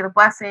under and you say the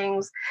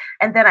blessings.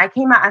 And then I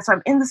came out, and so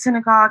I'm in the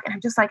synagogue, and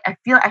I'm just like, I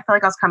felt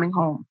like I was coming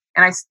home,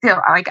 and I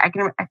feel like I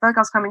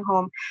was coming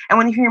home. And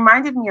when he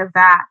reminded me of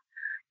that,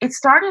 it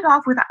started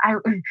off with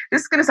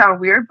this is gonna sound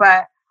weird,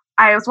 but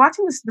I was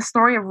watching the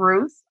story of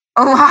Ruth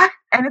a lot,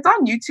 and it's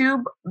on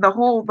YouTube, the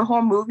whole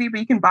movie, but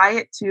you can buy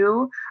it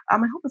too. I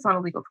hope it's not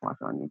illegal to watch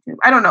it on YouTube.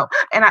 I don't know.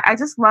 And I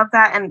just love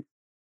that. And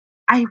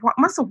I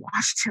must have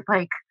watched it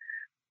like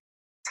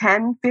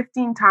 10,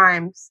 15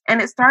 times.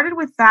 And it started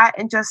with that.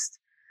 And just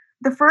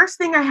the first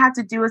thing I had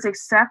to do is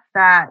accept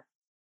that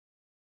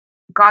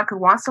God could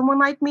want someone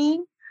like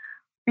me,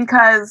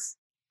 because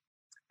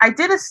I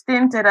did a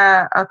stint at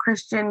a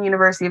Christian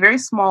university, a very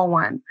small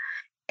one.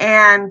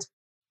 And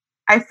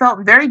I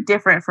felt very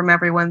different from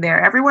everyone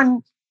there.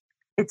 Everyone,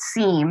 it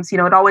seems, it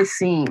always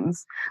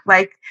seems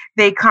like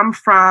they come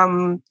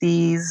from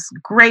these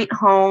great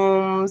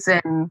homes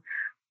and,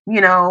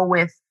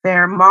 with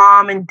their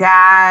mom and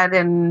dad,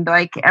 and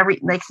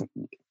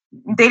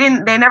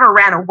they never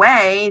ran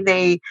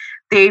away.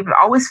 They've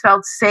always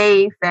felt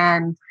safe,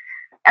 and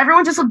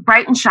everyone just looked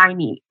bright and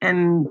shiny.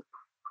 And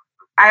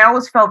I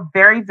always felt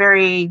very,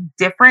 very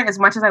different, as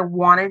much as I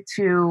wanted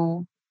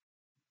to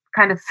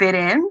kind of fit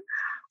in.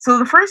 So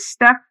the first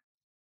step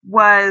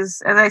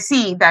was, as I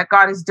see that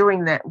God is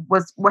doing that,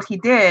 was what he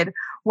did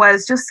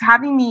was just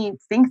having me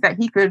think that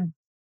he could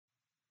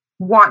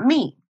want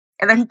me,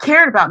 and that he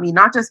cared about me,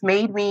 not just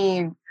made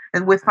me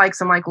with like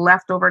some like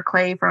leftover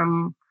clay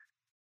from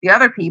the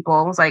other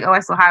people. It was like, oh,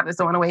 I still have this,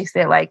 don't want to waste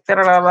it. Like, there,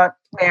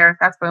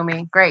 that's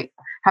Bunmi. Great.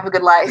 Have a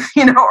good life,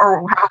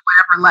 or have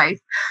whatever life.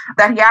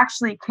 That he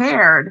actually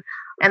cared.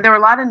 And there were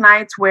a lot of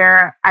nights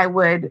where I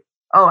would,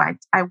 I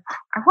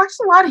watched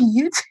a lot of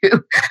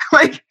YouTube.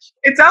 Like,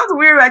 it sounds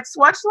weird. I just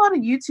watched a lot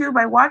of YouTube.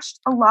 I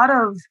watched a lot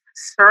of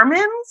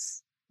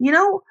sermons,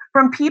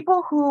 from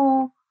people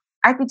who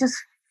I could just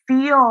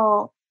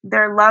feel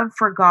their love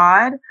for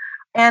God.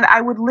 And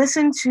I would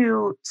listen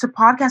to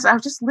podcasts. I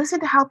would just listen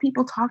to how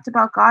people talked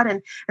about God.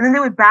 And then they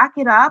would back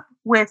it up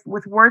with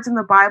words in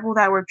the Bible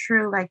that were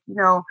true. Like,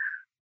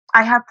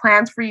 I have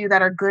plans for you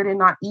that are good and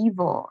not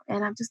evil.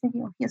 And I'm just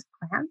thinking, he has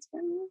plans for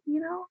me,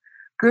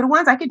 good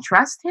ones. I can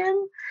trust him.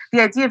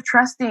 The idea of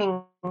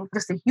trusting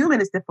just a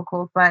human is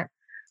difficult, but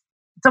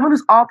someone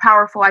who's all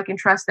powerful, I can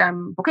trust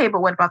them. Okay,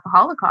 but what about the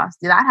Holocaust?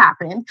 Did that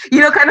happen?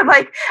 Kind of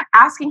like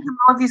asking him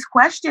all of these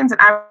questions.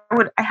 And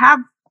I have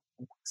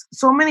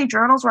so many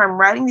journals where I'm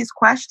writing these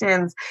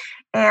questions,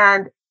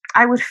 and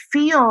I would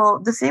feel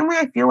the same way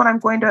I feel when I'm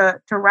going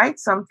to write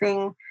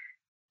something,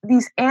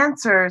 these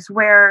answers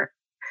where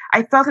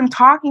I felt him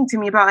talking to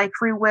me about like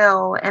free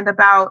will, and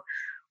about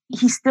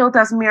he still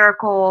does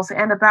miracles,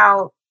 and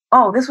about,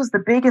 this was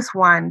the biggest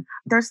one.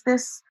 There's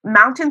this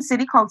mountain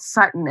city called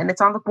Sutton, and it's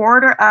on the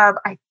border of,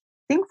 I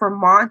think,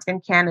 Vermont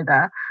and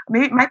Canada.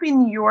 Maybe it might be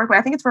New York, but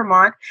I think it's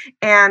Vermont.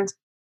 And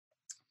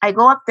I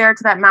go up there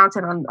to that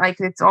mountain on, like,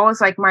 it's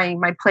always like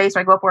my place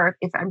where I go up where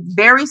if I'm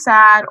very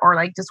sad or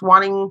like just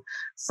wanting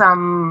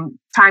some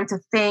time to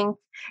think.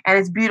 And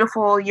it's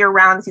beautiful year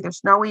round. It's either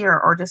snowy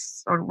or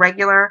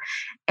regular.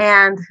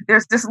 And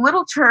there's this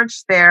little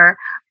church there,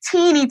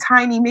 teeny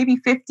tiny, maybe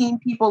 15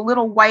 people,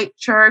 little white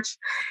church.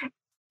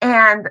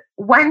 And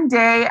one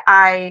day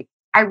I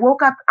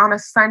woke up on a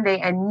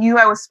Sunday and knew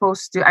I was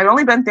supposed to. I'd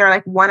only been there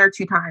like 1 or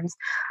 2 times.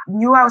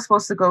 Knew I was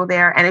supposed to go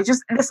there, and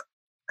this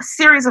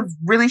series of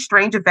really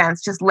strange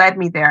events just led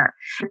me there.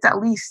 It's at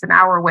least an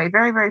hour away,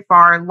 very, very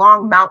far,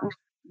 long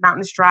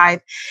mountainous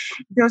drive.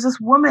 There was this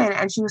woman,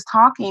 and she was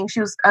talking. She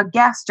was a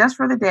guest just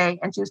for the day,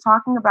 and she was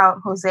talking about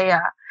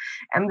Hosea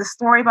and the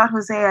story about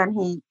Hosea.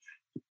 And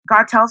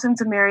God tells him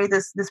to marry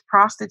this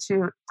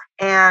prostitute,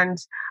 and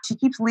she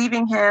keeps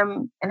leaving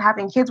him and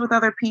having kids with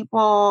other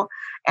people.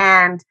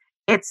 And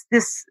it's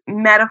this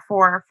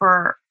metaphor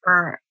for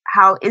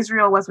how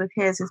Israel was with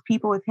his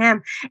people with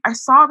him. I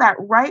saw that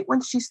right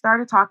when she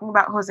started talking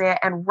about Hosea,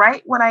 and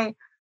right when I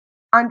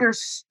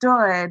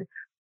understood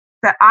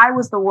that I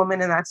was the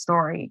woman in that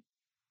story,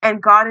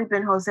 and God had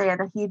been Hosea,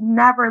 that he had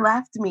never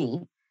left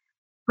me.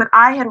 but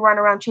I had run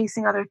around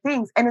chasing other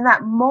things. And in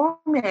that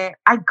moment,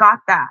 I got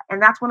that.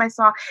 And that's when I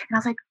saw, and I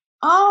was like,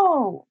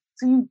 oh,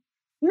 so you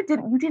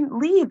didn't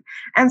leave.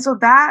 And so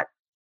that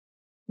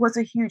was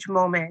a huge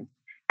moment.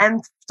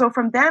 And so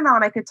from then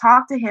on, I could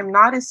talk to him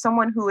not as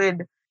someone who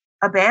had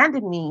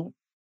abandoned me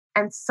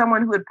and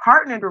someone who had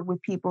partnered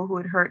with people who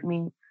had hurt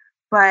me,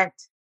 but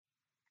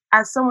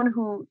as someone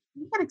who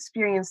he had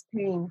experienced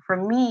pain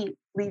from me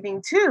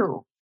leaving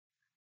too.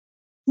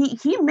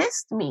 He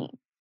missed me,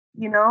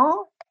 you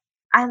know?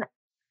 And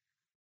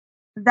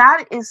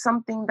that is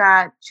something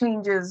that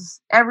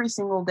changes every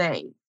single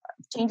day,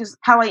 changes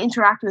how I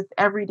interact with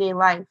everyday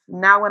life.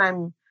 Now when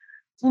I'm,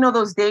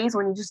 those days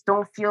when you just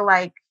don't feel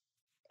like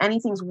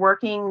anything's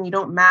working and you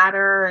don't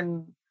matter.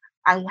 And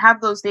I have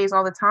those days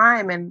all the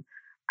time, and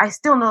I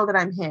still know that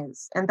I'm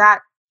his. And that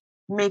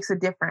makes a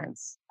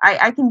difference.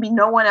 I can be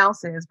no one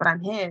else's, but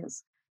I'm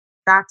his.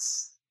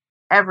 That's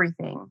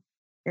everything.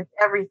 It's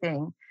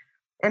everything.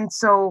 And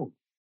so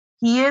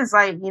he is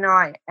like,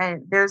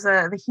 there's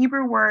the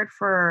Hebrew word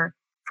for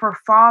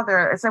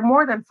father. It's like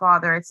more than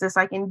father. It's this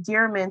like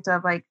endearment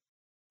of like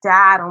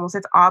dad, almost.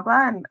 It's Abba.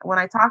 And when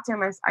I talk to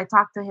him, I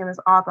talk to him as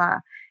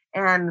Abba.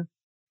 And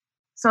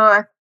so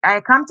if I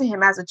come to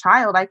him as a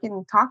child, I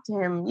can talk to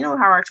him. You know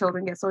how our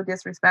children get so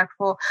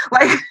disrespectful,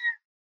 like,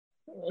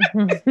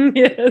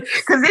 yes,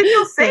 because they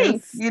feel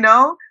safe,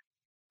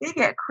 they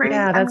get crazy.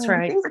 Yeah, that's The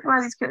right. things that come out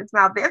of these kids'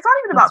 mouth, it's not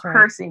even about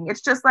cursing.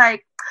 It's just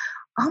like,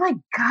 oh my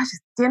gosh, it's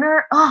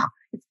dinner. Oh,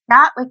 it's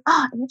that. Like,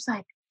 oh, and it's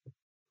like,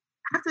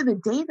 after the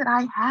day that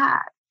I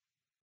had,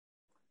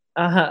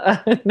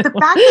 the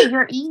fact that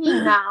you're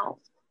eating now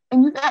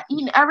and you've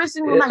eaten every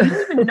single night, you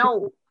don't even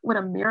know what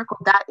a miracle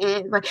that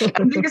is. Like,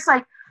 and you're just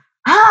like,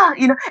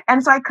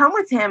 and so I come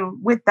with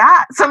him with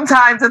that.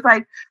 Sometimes it's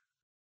like,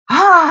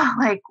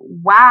 like,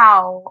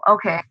 wow,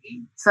 okay.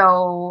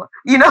 So,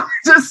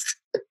 just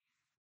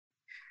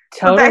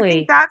totally. I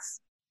think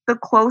that's the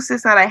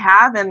closest that I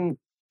have. And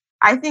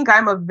I think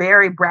I'm a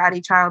very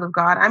bratty child of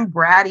God. I'm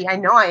bratty. I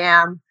know I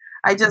am.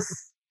 I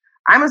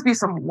must be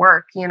some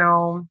work, be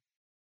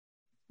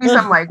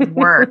some like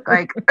work.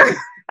 Like,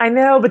 I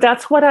know, but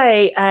that's what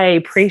I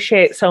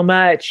appreciate so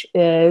much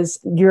is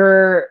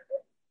your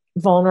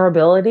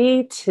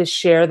vulnerability to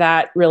share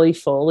that really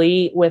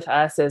fully with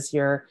us as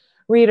your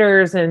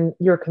readers and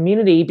your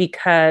community,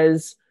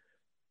 because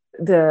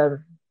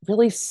the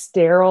really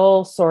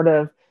sterile, sort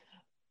of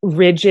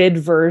rigid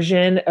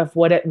version of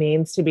what it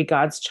means to be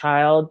God's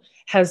child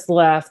has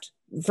left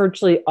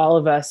virtually all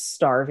of us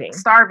starving.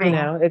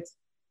 It's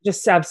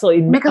just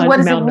absolutely because what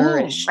does it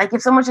mean? Like,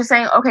 if someone's just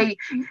saying, okay,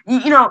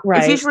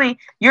 it's usually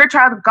you're a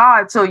child of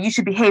God, so you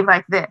should behave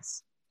like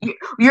this.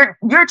 You're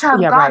a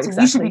child of God,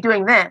 so you should be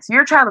doing this.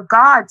 You're a child of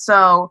God,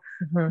 so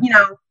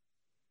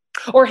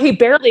or he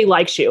barely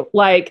likes you,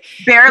 like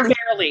barely.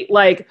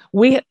 Like,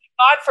 we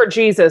God for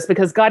Jesus,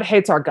 because God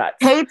hates our guts,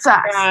 hates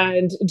us,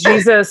 and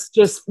Jesus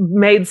just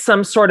made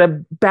some sort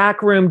of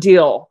backroom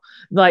deal,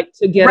 like,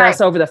 to get us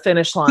over the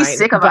finish line. He's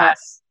sick of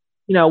us.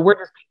 We're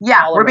just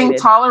we're being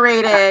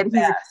tolerated.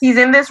 He's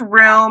in this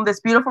room, this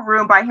beautiful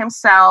room by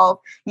himself,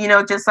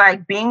 just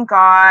like being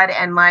God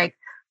and like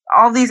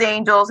all these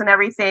angels and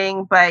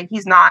everything, but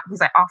he's not. He's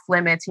like off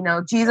limits.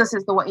 Jesus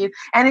is the one.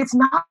 And it's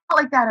not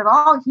like that at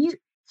all. He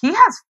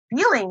has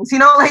feelings.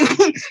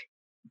 Like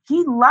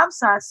he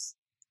loves us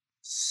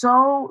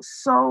so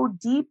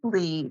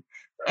deeply.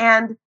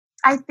 And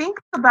I think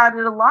about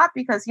it a lot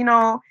because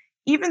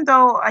even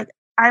though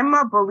I'm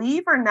a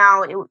believer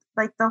now, it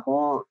like the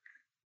whole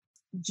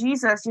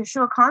Jesus,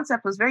 Yeshua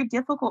concept was very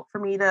difficult for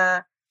me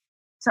to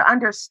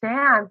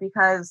understand,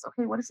 because,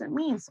 okay, what does it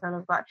mean, son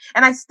of God?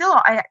 And I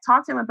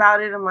talked to him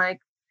about it. I'm like,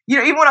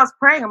 even when I was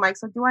praying, I'm like,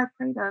 so do I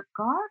pray to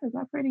God or do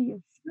I pray to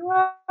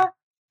Yeshua?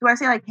 Do I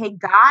say like, hey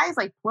guys,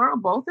 like plural,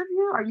 both of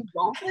you? Are you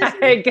both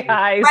listening? Hey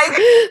guys. Like,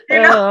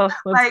 that's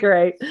like,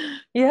 great.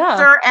 Yeah.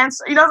 Sir, and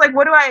I was like,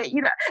 what do I,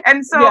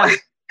 and so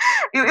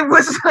it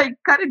was like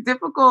kind of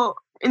difficult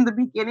in the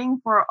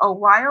beginning for a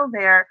while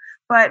there,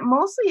 but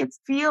mostly it's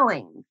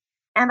feelings.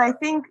 And I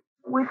think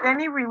with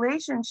any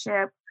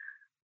relationship,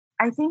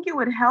 I think it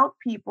would help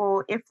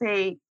people if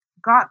they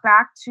got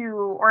back to,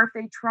 or if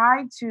they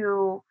tried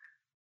to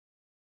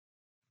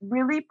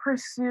really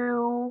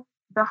pursue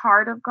the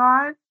heart of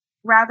God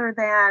rather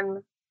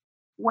than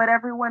what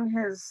everyone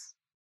has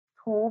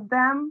told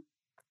them,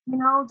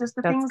 just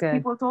the things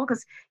people are told,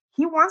 because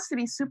he wants to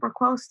be super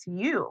close to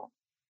you.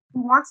 He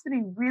wants to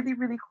be really,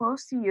 really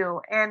close to you.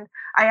 And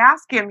I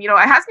ask him,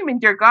 in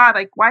Dear God,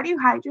 like, why do you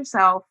hide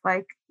yourself?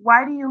 Like,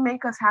 why do you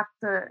make us have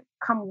to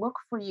come look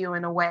for you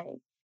in a way?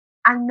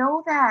 I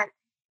know that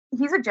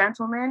he's a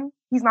gentleman.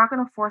 He's not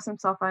going to force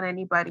himself on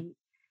anybody.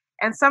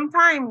 And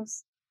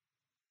sometimes,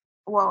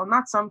 well,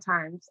 not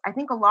sometimes, I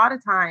think a lot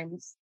of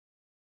times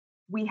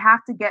we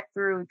have to get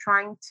through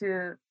trying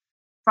to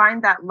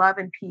find that love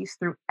and peace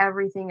through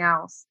everything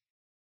else.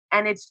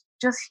 And it's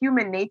just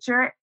human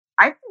nature.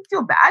 I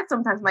feel bad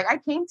sometimes. Like, I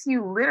came to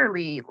you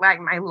literally like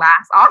my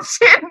last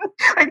option.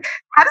 Like,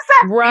 how does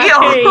that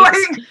feel?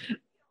 Like,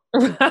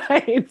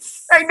 Right.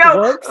 I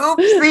know. Whoops.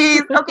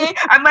 Oopsies. Okay.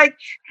 I'm like,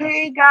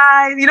 hey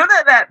guys, you know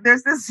that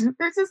there's this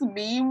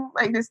meme,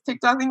 like this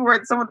TikTok thing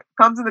where someone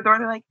comes in the door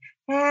and they're like,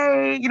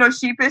 hey,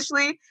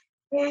 sheepishly,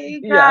 hey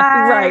Yeah,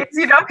 guys,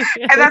 right.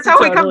 and that's how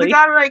we come to Totally.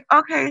 God. We're like,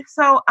 okay,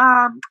 so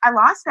I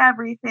lost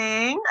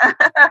everything.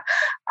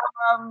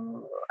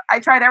 I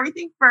tried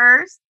everything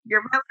first.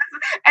 You're my last,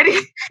 and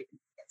it's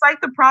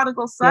like the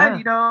prodigal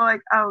son, Yeah,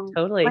 like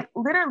totally. like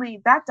literally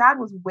that dad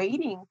was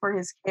waiting for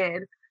his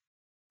kid.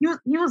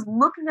 He was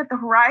looking at the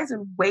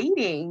horizon,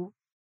 waiting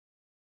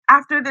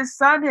after this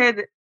son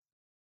had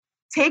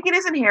taken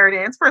his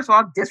inheritance. First of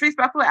all,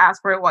 disrespectful to ask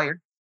for it while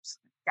your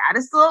dad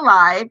is still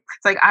alive.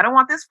 It's like, I don't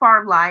want this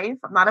farm life.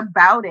 I'm not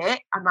about it.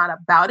 I'm not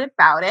about it.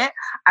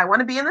 I want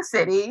to be in the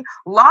city.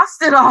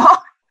 Lost it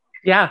all.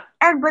 Yeah.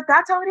 But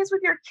that's how it is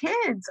with your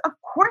kids. Of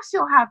course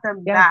you'll have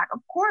them back. Of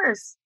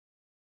course.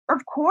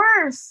 And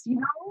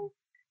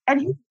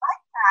he's like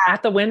that.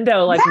 At the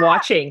window, like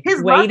watching,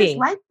 his waiting.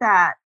 love is like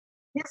that.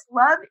 His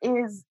love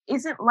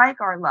isn't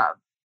like our love.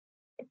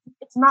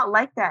 It's not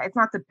like that. It's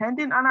not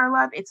dependent on our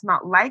love. It's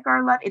not like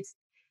our love. It's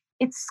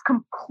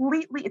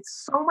completely,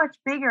 it's so much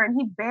bigger, and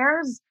he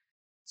bears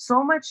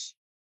so much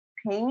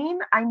pain.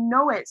 I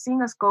know it,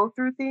 seeing us go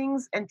through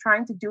things and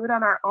trying to do it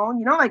on our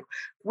own. Like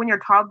when your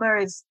toddler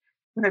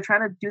when they're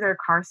trying to do their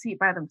car seat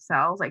by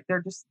themselves, like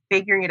they're just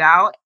figuring it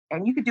out,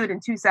 and you could do it in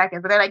 2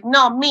 seconds, but they're like,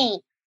 no,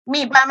 me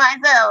by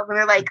myself. And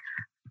they're like,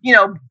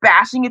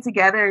 bashing it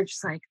together. And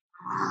just like,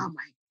 oh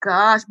my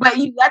gosh. But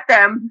you let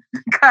them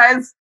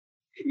because,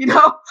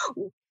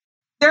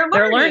 they're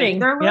learning.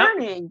 They're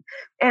learning.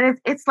 And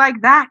it's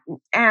like that.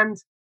 And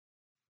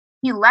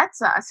he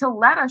lets us. He'll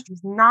let us.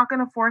 He's not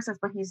going to force us,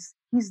 but he's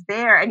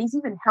there. And he's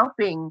even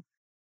helping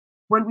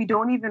when we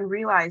don't even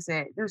realize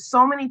it. There's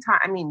so many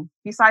times,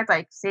 besides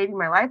like saving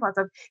my life,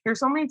 there's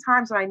so many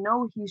times that I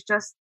know he's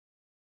just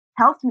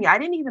helped me. I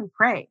didn't even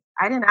pray.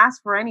 I didn't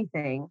ask for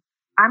anything.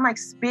 I'm like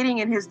spitting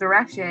in his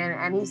direction,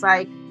 and he's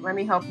like, let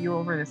me help you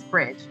over this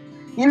bridge.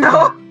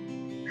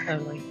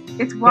 Totally.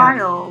 It's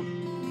wild.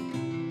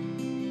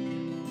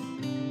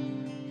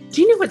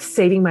 Do you know what's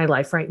saving my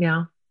life right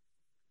now?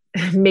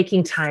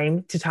 Making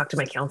time to talk to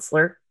my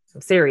counselor.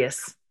 I'm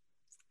serious.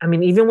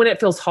 Even when it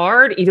feels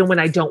hard, even when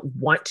I don't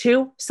want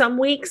to, some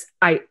weeks,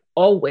 I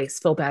always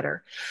feel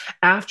better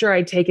after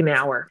I take an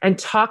hour and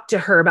talk to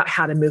her about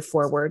how to move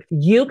forward.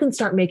 You can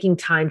start making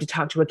time to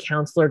talk to a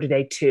counselor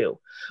today too,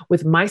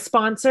 with my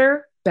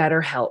sponsor,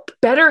 BetterHelp.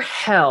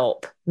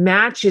 BetterHelp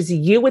matches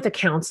you with a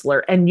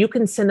counselor, and you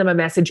can send them a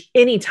message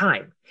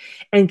anytime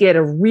and get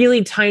a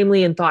really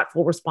timely and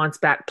thoughtful response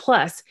back.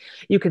 Plus,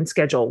 you can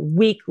schedule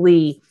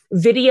weekly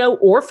video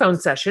or phone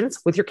sessions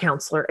with your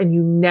counselor, and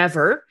you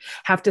never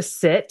have to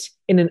sit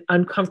in an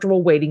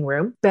uncomfortable waiting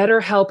room.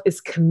 BetterHelp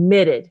is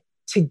committed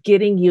to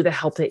getting you the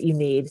help that you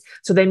need.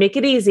 So they make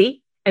it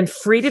easy and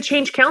free to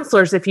change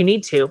counselors if you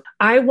need to.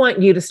 I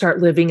want you to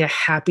start living a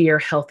happier,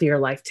 healthier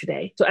life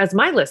today. So as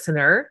my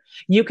listener,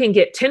 you can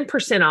get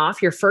 10%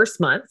 off your first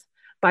month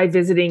by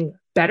visiting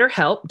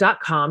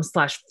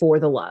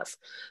betterhelp.com/forthelove.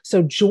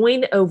 So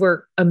join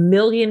over 1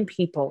 million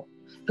people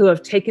who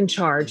have taken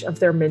charge of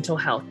their mental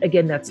health.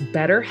 Again, that's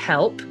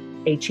BetterHelp,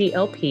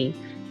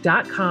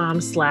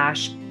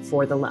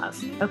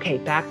 HELP.com/forthelove. Okay,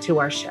 back to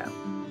our show.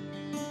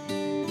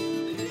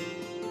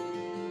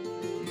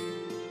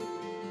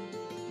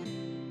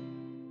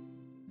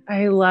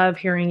 I love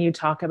hearing you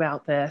talk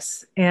about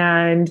this,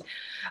 and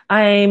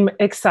I'm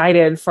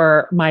excited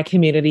for my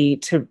community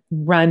to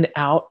run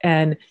out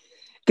and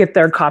get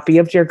their copy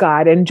of Dear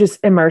God and just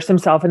immerse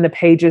themselves in the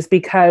pages,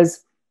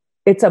 because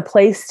it's a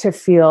place to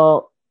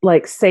feel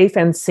like safe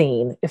and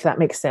seen, if that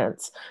makes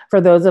sense.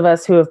 For those of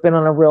us who have been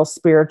on a real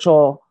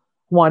spiritual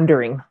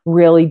wandering,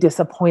 really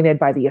disappointed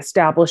by the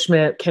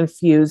establishment,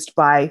 confused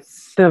by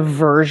the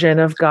version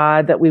of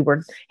God that we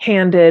were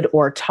handed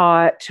or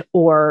taught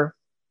or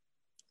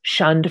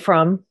shunned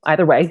from,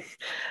 either way.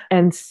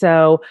 And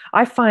so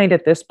I find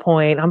at this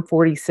point, I'm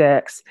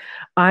 46,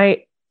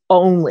 I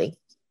only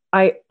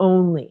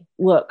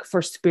look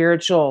for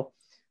spiritual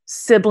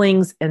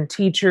siblings and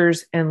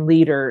teachers and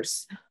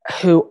leaders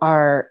who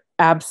are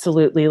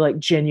absolutely like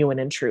genuine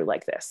and true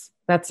like this.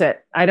 That's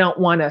it. I don't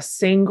want a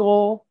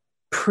single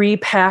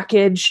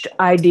prepackaged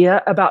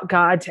idea about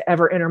God to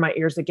ever enter my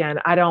ears again.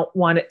 I don't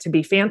want it to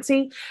be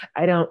fancy.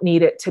 I don't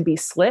need it to be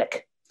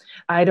slick.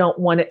 I don't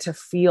want it to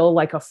feel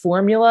like a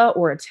formula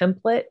or a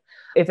template.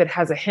 If it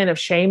has a hint of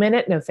shame in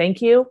it, no,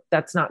 thank you.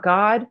 That's not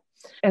God.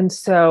 And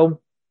so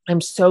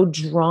I'm so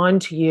drawn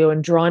to you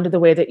and drawn to the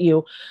way that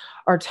you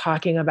are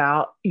talking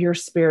about your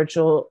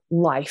spiritual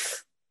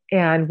life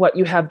and what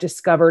you have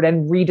discovered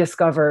and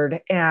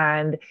rediscovered.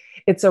 And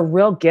it's a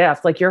real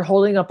gift. Like you're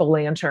holding up a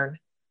lantern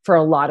for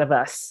a lot of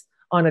us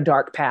on a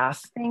dark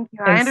path. Thank you.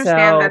 I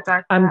understand that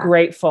dark path. I'm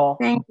grateful.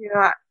 Thank you.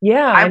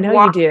 Yeah, I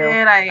know you do.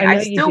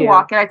 I still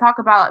walk it. I talk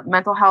about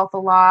mental health a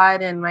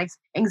lot and like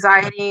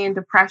anxiety and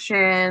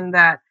depression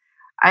that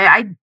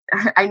I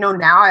know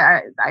now.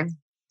 I've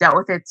dealt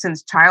with it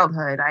since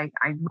childhood. I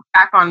look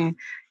back on,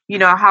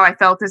 how I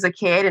felt as a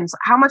kid and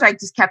how much I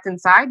just kept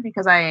inside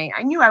because I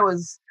knew I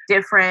was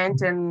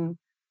different and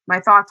my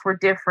thoughts were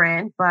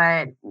different,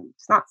 but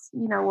it's not,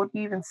 what do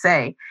you even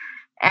say?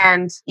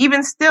 And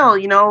even still,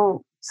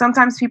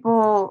 sometimes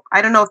people,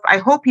 I don't know, I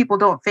hope people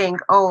don't think,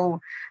 oh,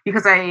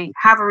 because I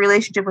have a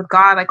relationship with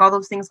God, like all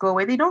those things go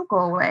away. They don't go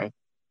away.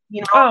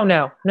 Oh,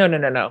 no.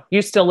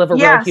 You still live a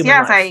real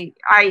human life.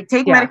 I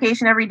take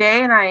medication every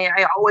day and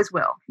I always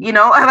will,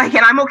 like,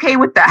 and I'm okay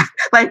with that.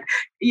 Like,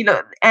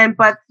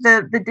 but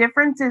the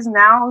difference is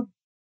now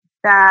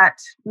that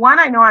one,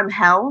 I know I'm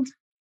held.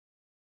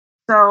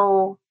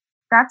 So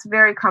that's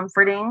very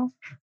comforting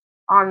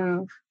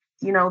on,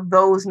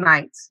 those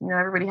nights,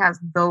 everybody has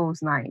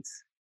those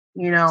nights,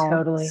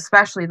 Totally.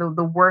 especially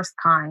the worst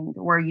kind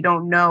where you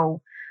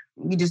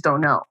just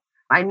don't know.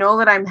 I know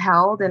that I'm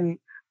held, and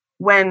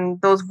when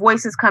those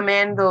voices come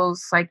in,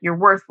 those like, you're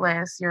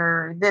worthless,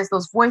 you're this,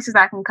 those voices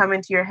that can come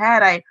into your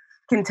head, I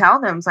can tell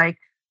them, it's like,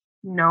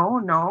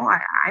 no,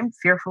 I'm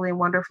fearfully and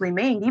wonderfully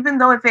made. Even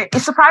though if it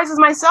surprises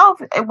myself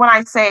when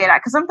I say it,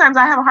 because sometimes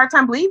I have a hard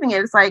time believing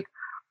it. It's like,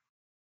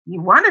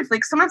 you wonder,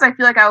 like sometimes I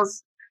feel like I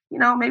was,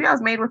 maybe I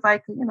was made with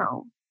like,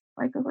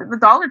 like the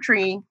Dollar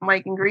Tree,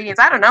 like ingredients.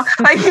 I don't know,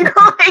 like,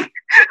 like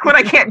when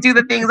I can't do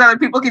the things other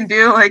people can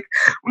do, like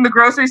when the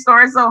grocery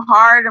store is so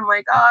hard, I'm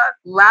like,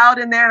 loud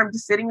in there. And I'm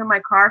just sitting in my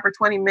car for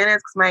 20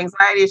 minutes because my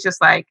anxiety is just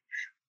like,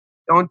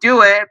 don't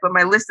do it. But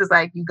my list is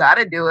like, you got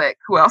to do it.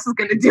 Who else is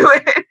going to do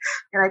it?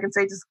 And I can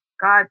say, just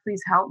God,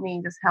 please help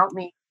me. Just help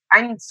me.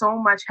 I need so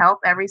much help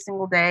every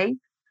single day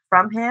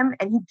from him,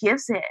 and he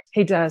gives it.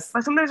 He does.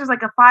 But sometimes there's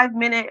like a 5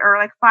 minute or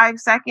like 5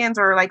 seconds,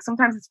 or like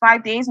sometimes it's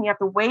 5 days and you have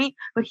to wait,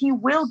 but he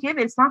will give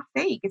it. It's not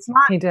fake. It's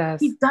not. He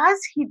does. He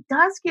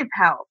does give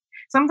help.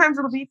 Sometimes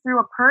it'll be through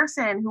a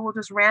person who will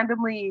just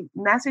randomly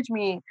message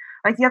me.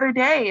 Like the other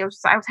day, I was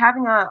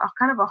having a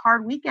kind of a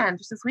hard weekend,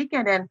 just this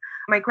weekend, and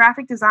my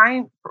graphic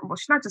design, well,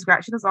 she's not just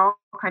graphic, she does all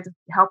kinds of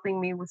helping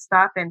me with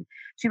stuff, and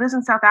she lives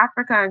in South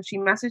Africa, and she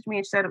messaged me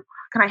and she said,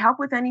 can I help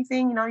with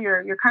anything?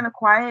 You're kind of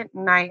quiet,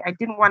 and I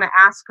didn't want to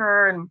ask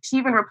her, and she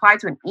even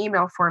replied to an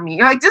email for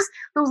me, like just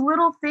those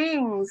little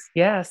things.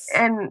 Yes.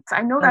 And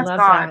I know that's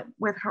God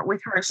with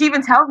her. She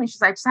even tells me,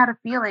 she's like, I just had a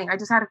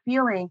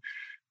feeling,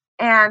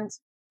 and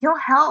he'll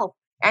help.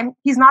 And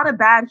he's not a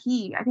bad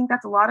he. I think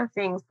that's a lot of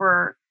things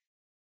for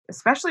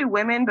especially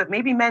women, but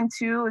maybe men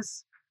too,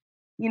 is,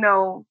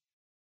 males,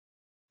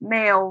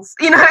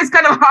 it's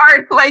kind of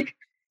hard. Like,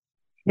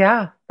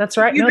 yeah, that's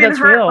right. You've been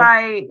hurt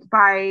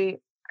by,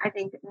 I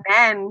think,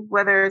 men,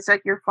 whether it's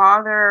like your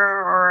father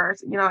or,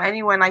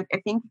 anyone, I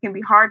think it can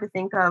be hard to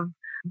think of,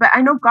 but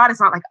I know God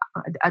is not like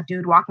a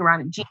dude walking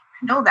around in jeans.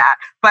 I know that,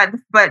 but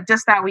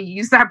just that we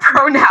use that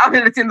pronoun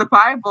and it's in the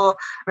Bible.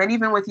 And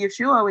even with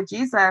Yeshua, with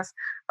Jesus,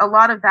 a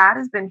lot of that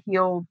has been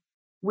healed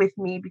with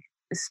me,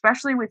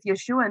 especially with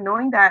Yeshua,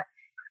 knowing that,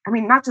 I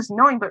mean, not just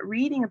knowing, but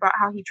reading about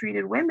how he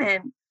treated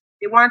women.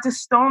 They wanted to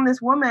stone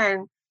this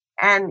woman,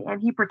 and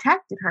he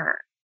protected her,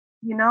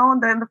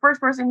 and then the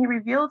first person he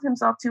revealed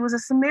himself to was a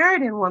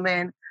Samaritan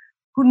woman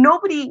who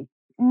nobody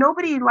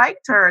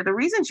liked her. The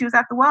reason she was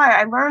at the well,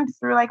 I learned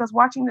through, like, I was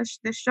watching this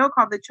show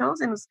called The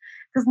Chosen, was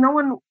because no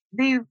one,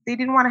 they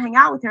didn't want to hang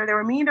out with her. They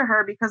were mean to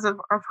her because of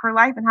her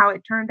life and how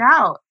it turned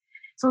out.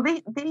 So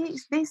they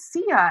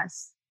see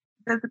us,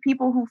 the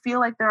people who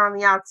feel like they're on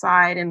the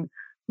outside and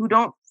who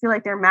don't feel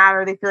like they're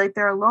matter, they feel like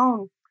they're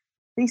alone.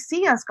 They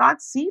see us.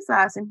 God sees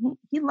us, and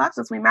he loves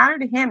us. We matter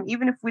to him,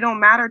 even if we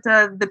don't matter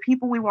to the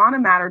people we want to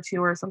matter to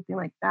or something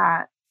like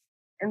that.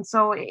 And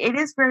so it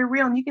is very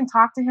real. And you can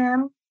talk to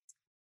him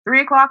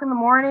 3:00 in the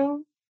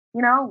morning,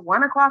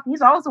 1:00.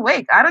 He's always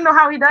awake. I don't know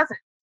how he does it.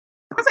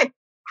 I was like,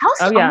 how's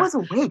he always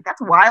awake? That's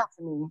wild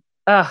to me.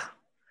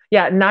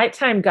 Yeah.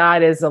 Nighttime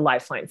God is a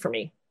lifeline for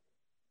me.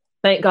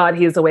 Thank God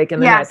he's awake in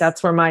the night.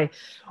 That's where my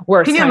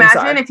worst times are. Can you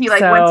imagine if he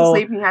went to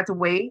sleep and he had to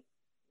wait?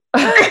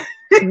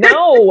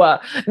 No,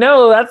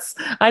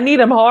 I need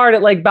him hard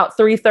at like about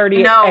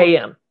 3:30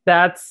 a.m.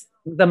 That's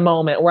the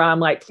moment where I'm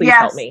like, please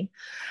help me.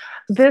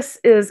 This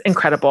is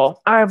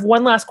incredible. I have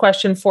one last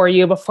question for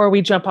you before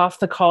we jump off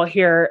the call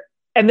here.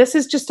 And this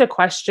is just a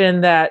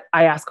question that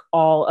I ask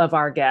all of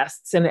our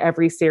guests in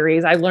every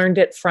series. I learned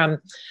it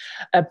from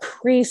a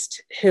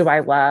priest who I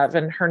love,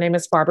 and her name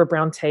is Barbara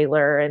Brown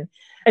Taylor. And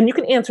you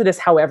can answer this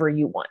however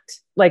you want.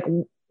 Like,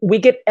 we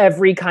get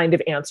every kind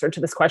of answer to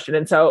this question.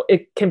 And so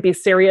it can be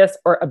serious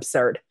or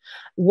absurd.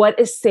 What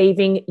is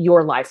saving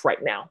your life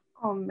right now?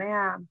 Oh,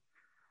 man.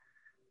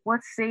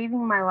 What's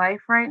saving my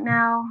life right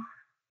now?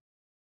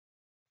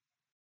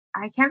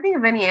 I can't think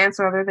of any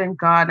answer other than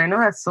God. I know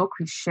that's so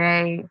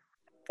cliche.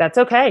 That's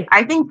okay.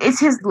 I think it's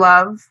his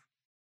love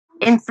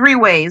in 3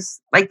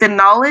 ways. Like the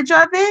knowledge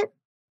of it,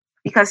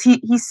 because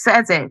he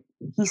says it.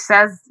 He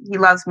says he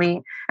loves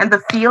me. And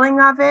the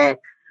feeling of it.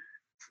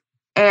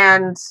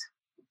 And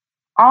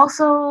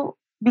also,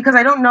 because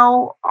I don't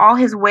know all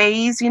his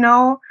ways,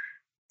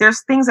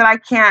 there's things that I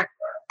can't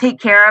take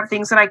care of,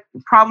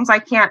 problems I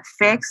can't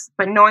fix,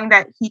 but knowing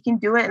that he can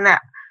do it and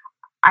that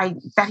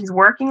he's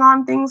working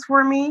on things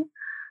for me,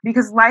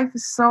 because life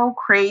is so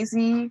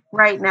crazy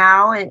right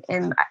now.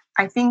 And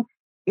I think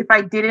if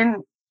I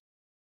didn't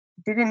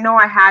didn't know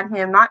I had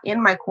him, not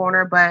in my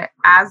corner, but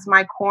as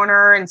my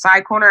corner and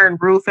side corner and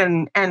roof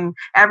and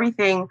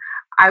everything,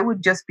 I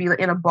would just be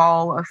in a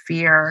ball of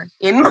fear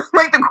in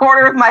like the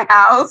corner of my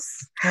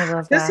house. I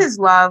love Just that. his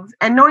love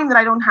and knowing that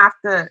I don't have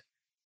to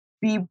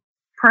be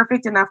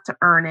perfect enough to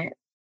earn it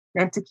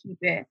and to keep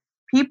it.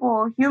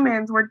 People,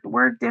 humans,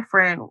 we're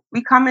different.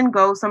 We come and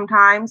go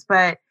sometimes,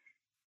 but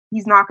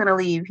he's not going to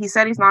leave. He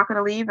said he's not going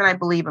to leave, and I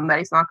believe him that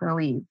he's not going to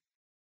leave.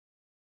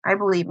 I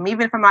believe him,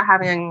 even if I'm not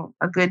having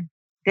a good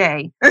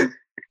day.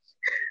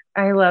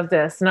 I love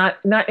this. Not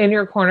in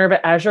your corner,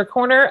 but as your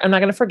corner. I'm not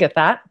going to forget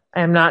that.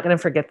 I'm not going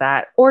to forget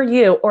that. Or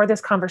you, or this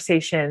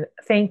conversation.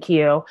 Thank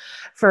you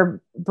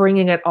for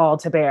bringing it all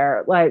to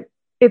bear. Like,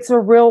 it's a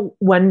real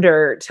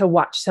wonder to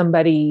watch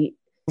somebody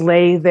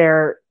lay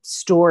their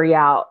story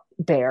out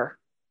bare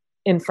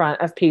in front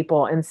of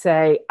people and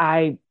say,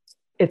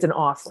 it's an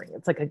offering.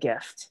 It's like a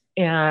gift.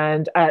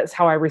 And that's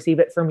how I receive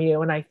it from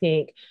you. And I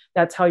think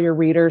that's how your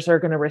readers are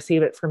going to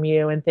receive it from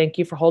you. And thank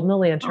you for holding the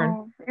lantern.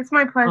 Oh, it's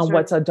my pleasure. On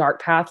what's a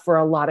dark path for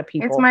a lot of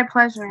people. It's my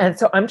pleasure. And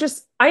so I'm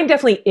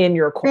definitely in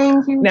your corner.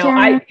 Thank you, now, Jen.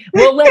 I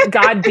will let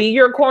God be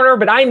your corner,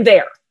 but I'm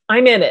there.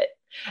 I'm in it.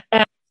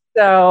 And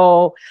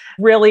so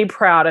really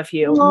proud of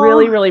you. Oh,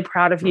 really, really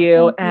proud of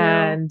you. Thank you.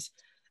 And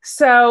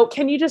so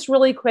can you just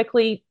really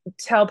quickly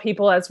tell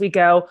people as we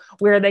go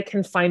where they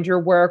can find your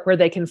work, where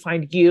they can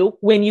find you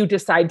when you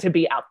decide to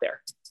be out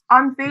there?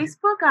 On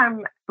Facebook,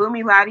 I'm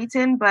Bunmi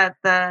Laditan, but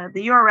the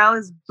URL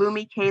is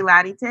Bunmi K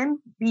Laditan,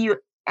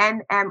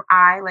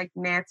 BUNMI, like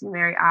Nancy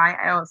Mary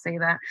I always say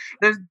that.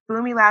 There's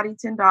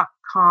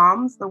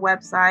BunmiLaditan.com's the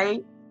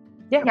website.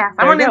 Yeah,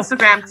 I'm on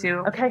Instagram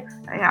too. Okay.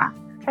 Yeah.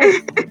 Okay.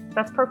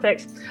 That's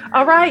perfect.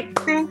 All right.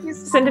 Thank you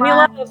so Sending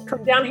much. you love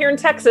from down here in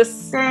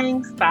Texas.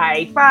 Thanks.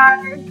 Bye.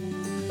 Bye.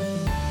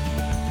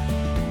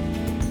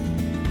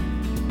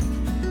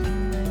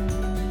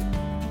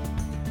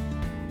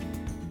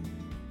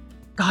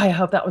 God, I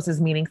hope that was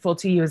as meaningful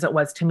to you as it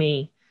was to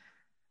me.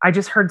 I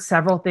just heard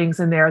several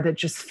things in there that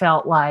just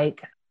felt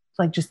like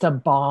just a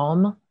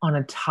balm on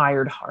a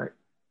tired heart.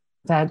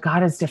 That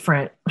God is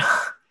different.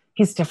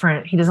 He's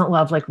different. He doesn't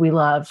love like we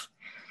love.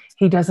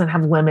 He doesn't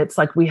have limits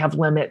like we have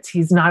limits.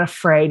 He's not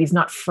afraid. He's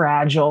not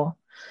fragile.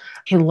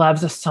 He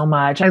loves us so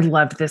much. I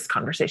loved this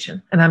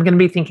conversation, and I'm going to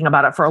be thinking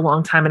about it for a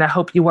long time, and I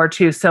hope you are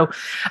too. So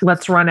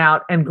let's run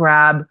out and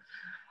grab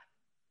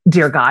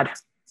Dear God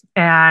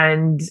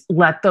and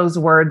let those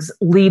words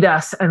lead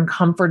us and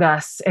comfort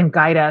us and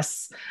guide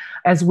us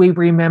as we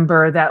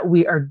remember that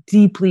we are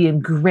deeply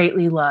and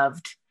greatly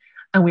loved,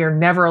 and we are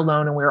never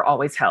alone, and we are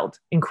always held.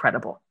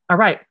 Incredible. All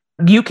right.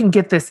 You can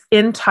get this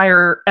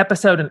entire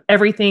episode and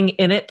everything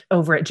in it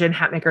over at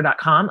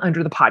jenhatmaker.com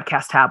under the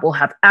podcast tab. We'll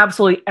have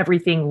absolutely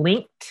everything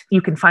linked.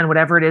 You can find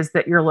whatever it is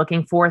that you're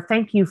looking for.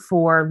 Thank you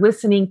for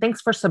listening.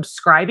 Thanks for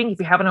subscribing. If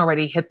you haven't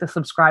already, hit the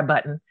subscribe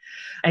button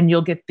and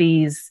you'll get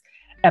these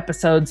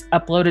episodes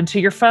uploaded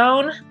to your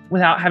phone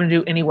without having to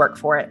do any work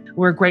for it.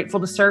 We're grateful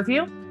to serve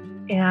you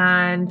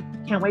and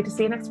can't wait to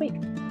see you next week.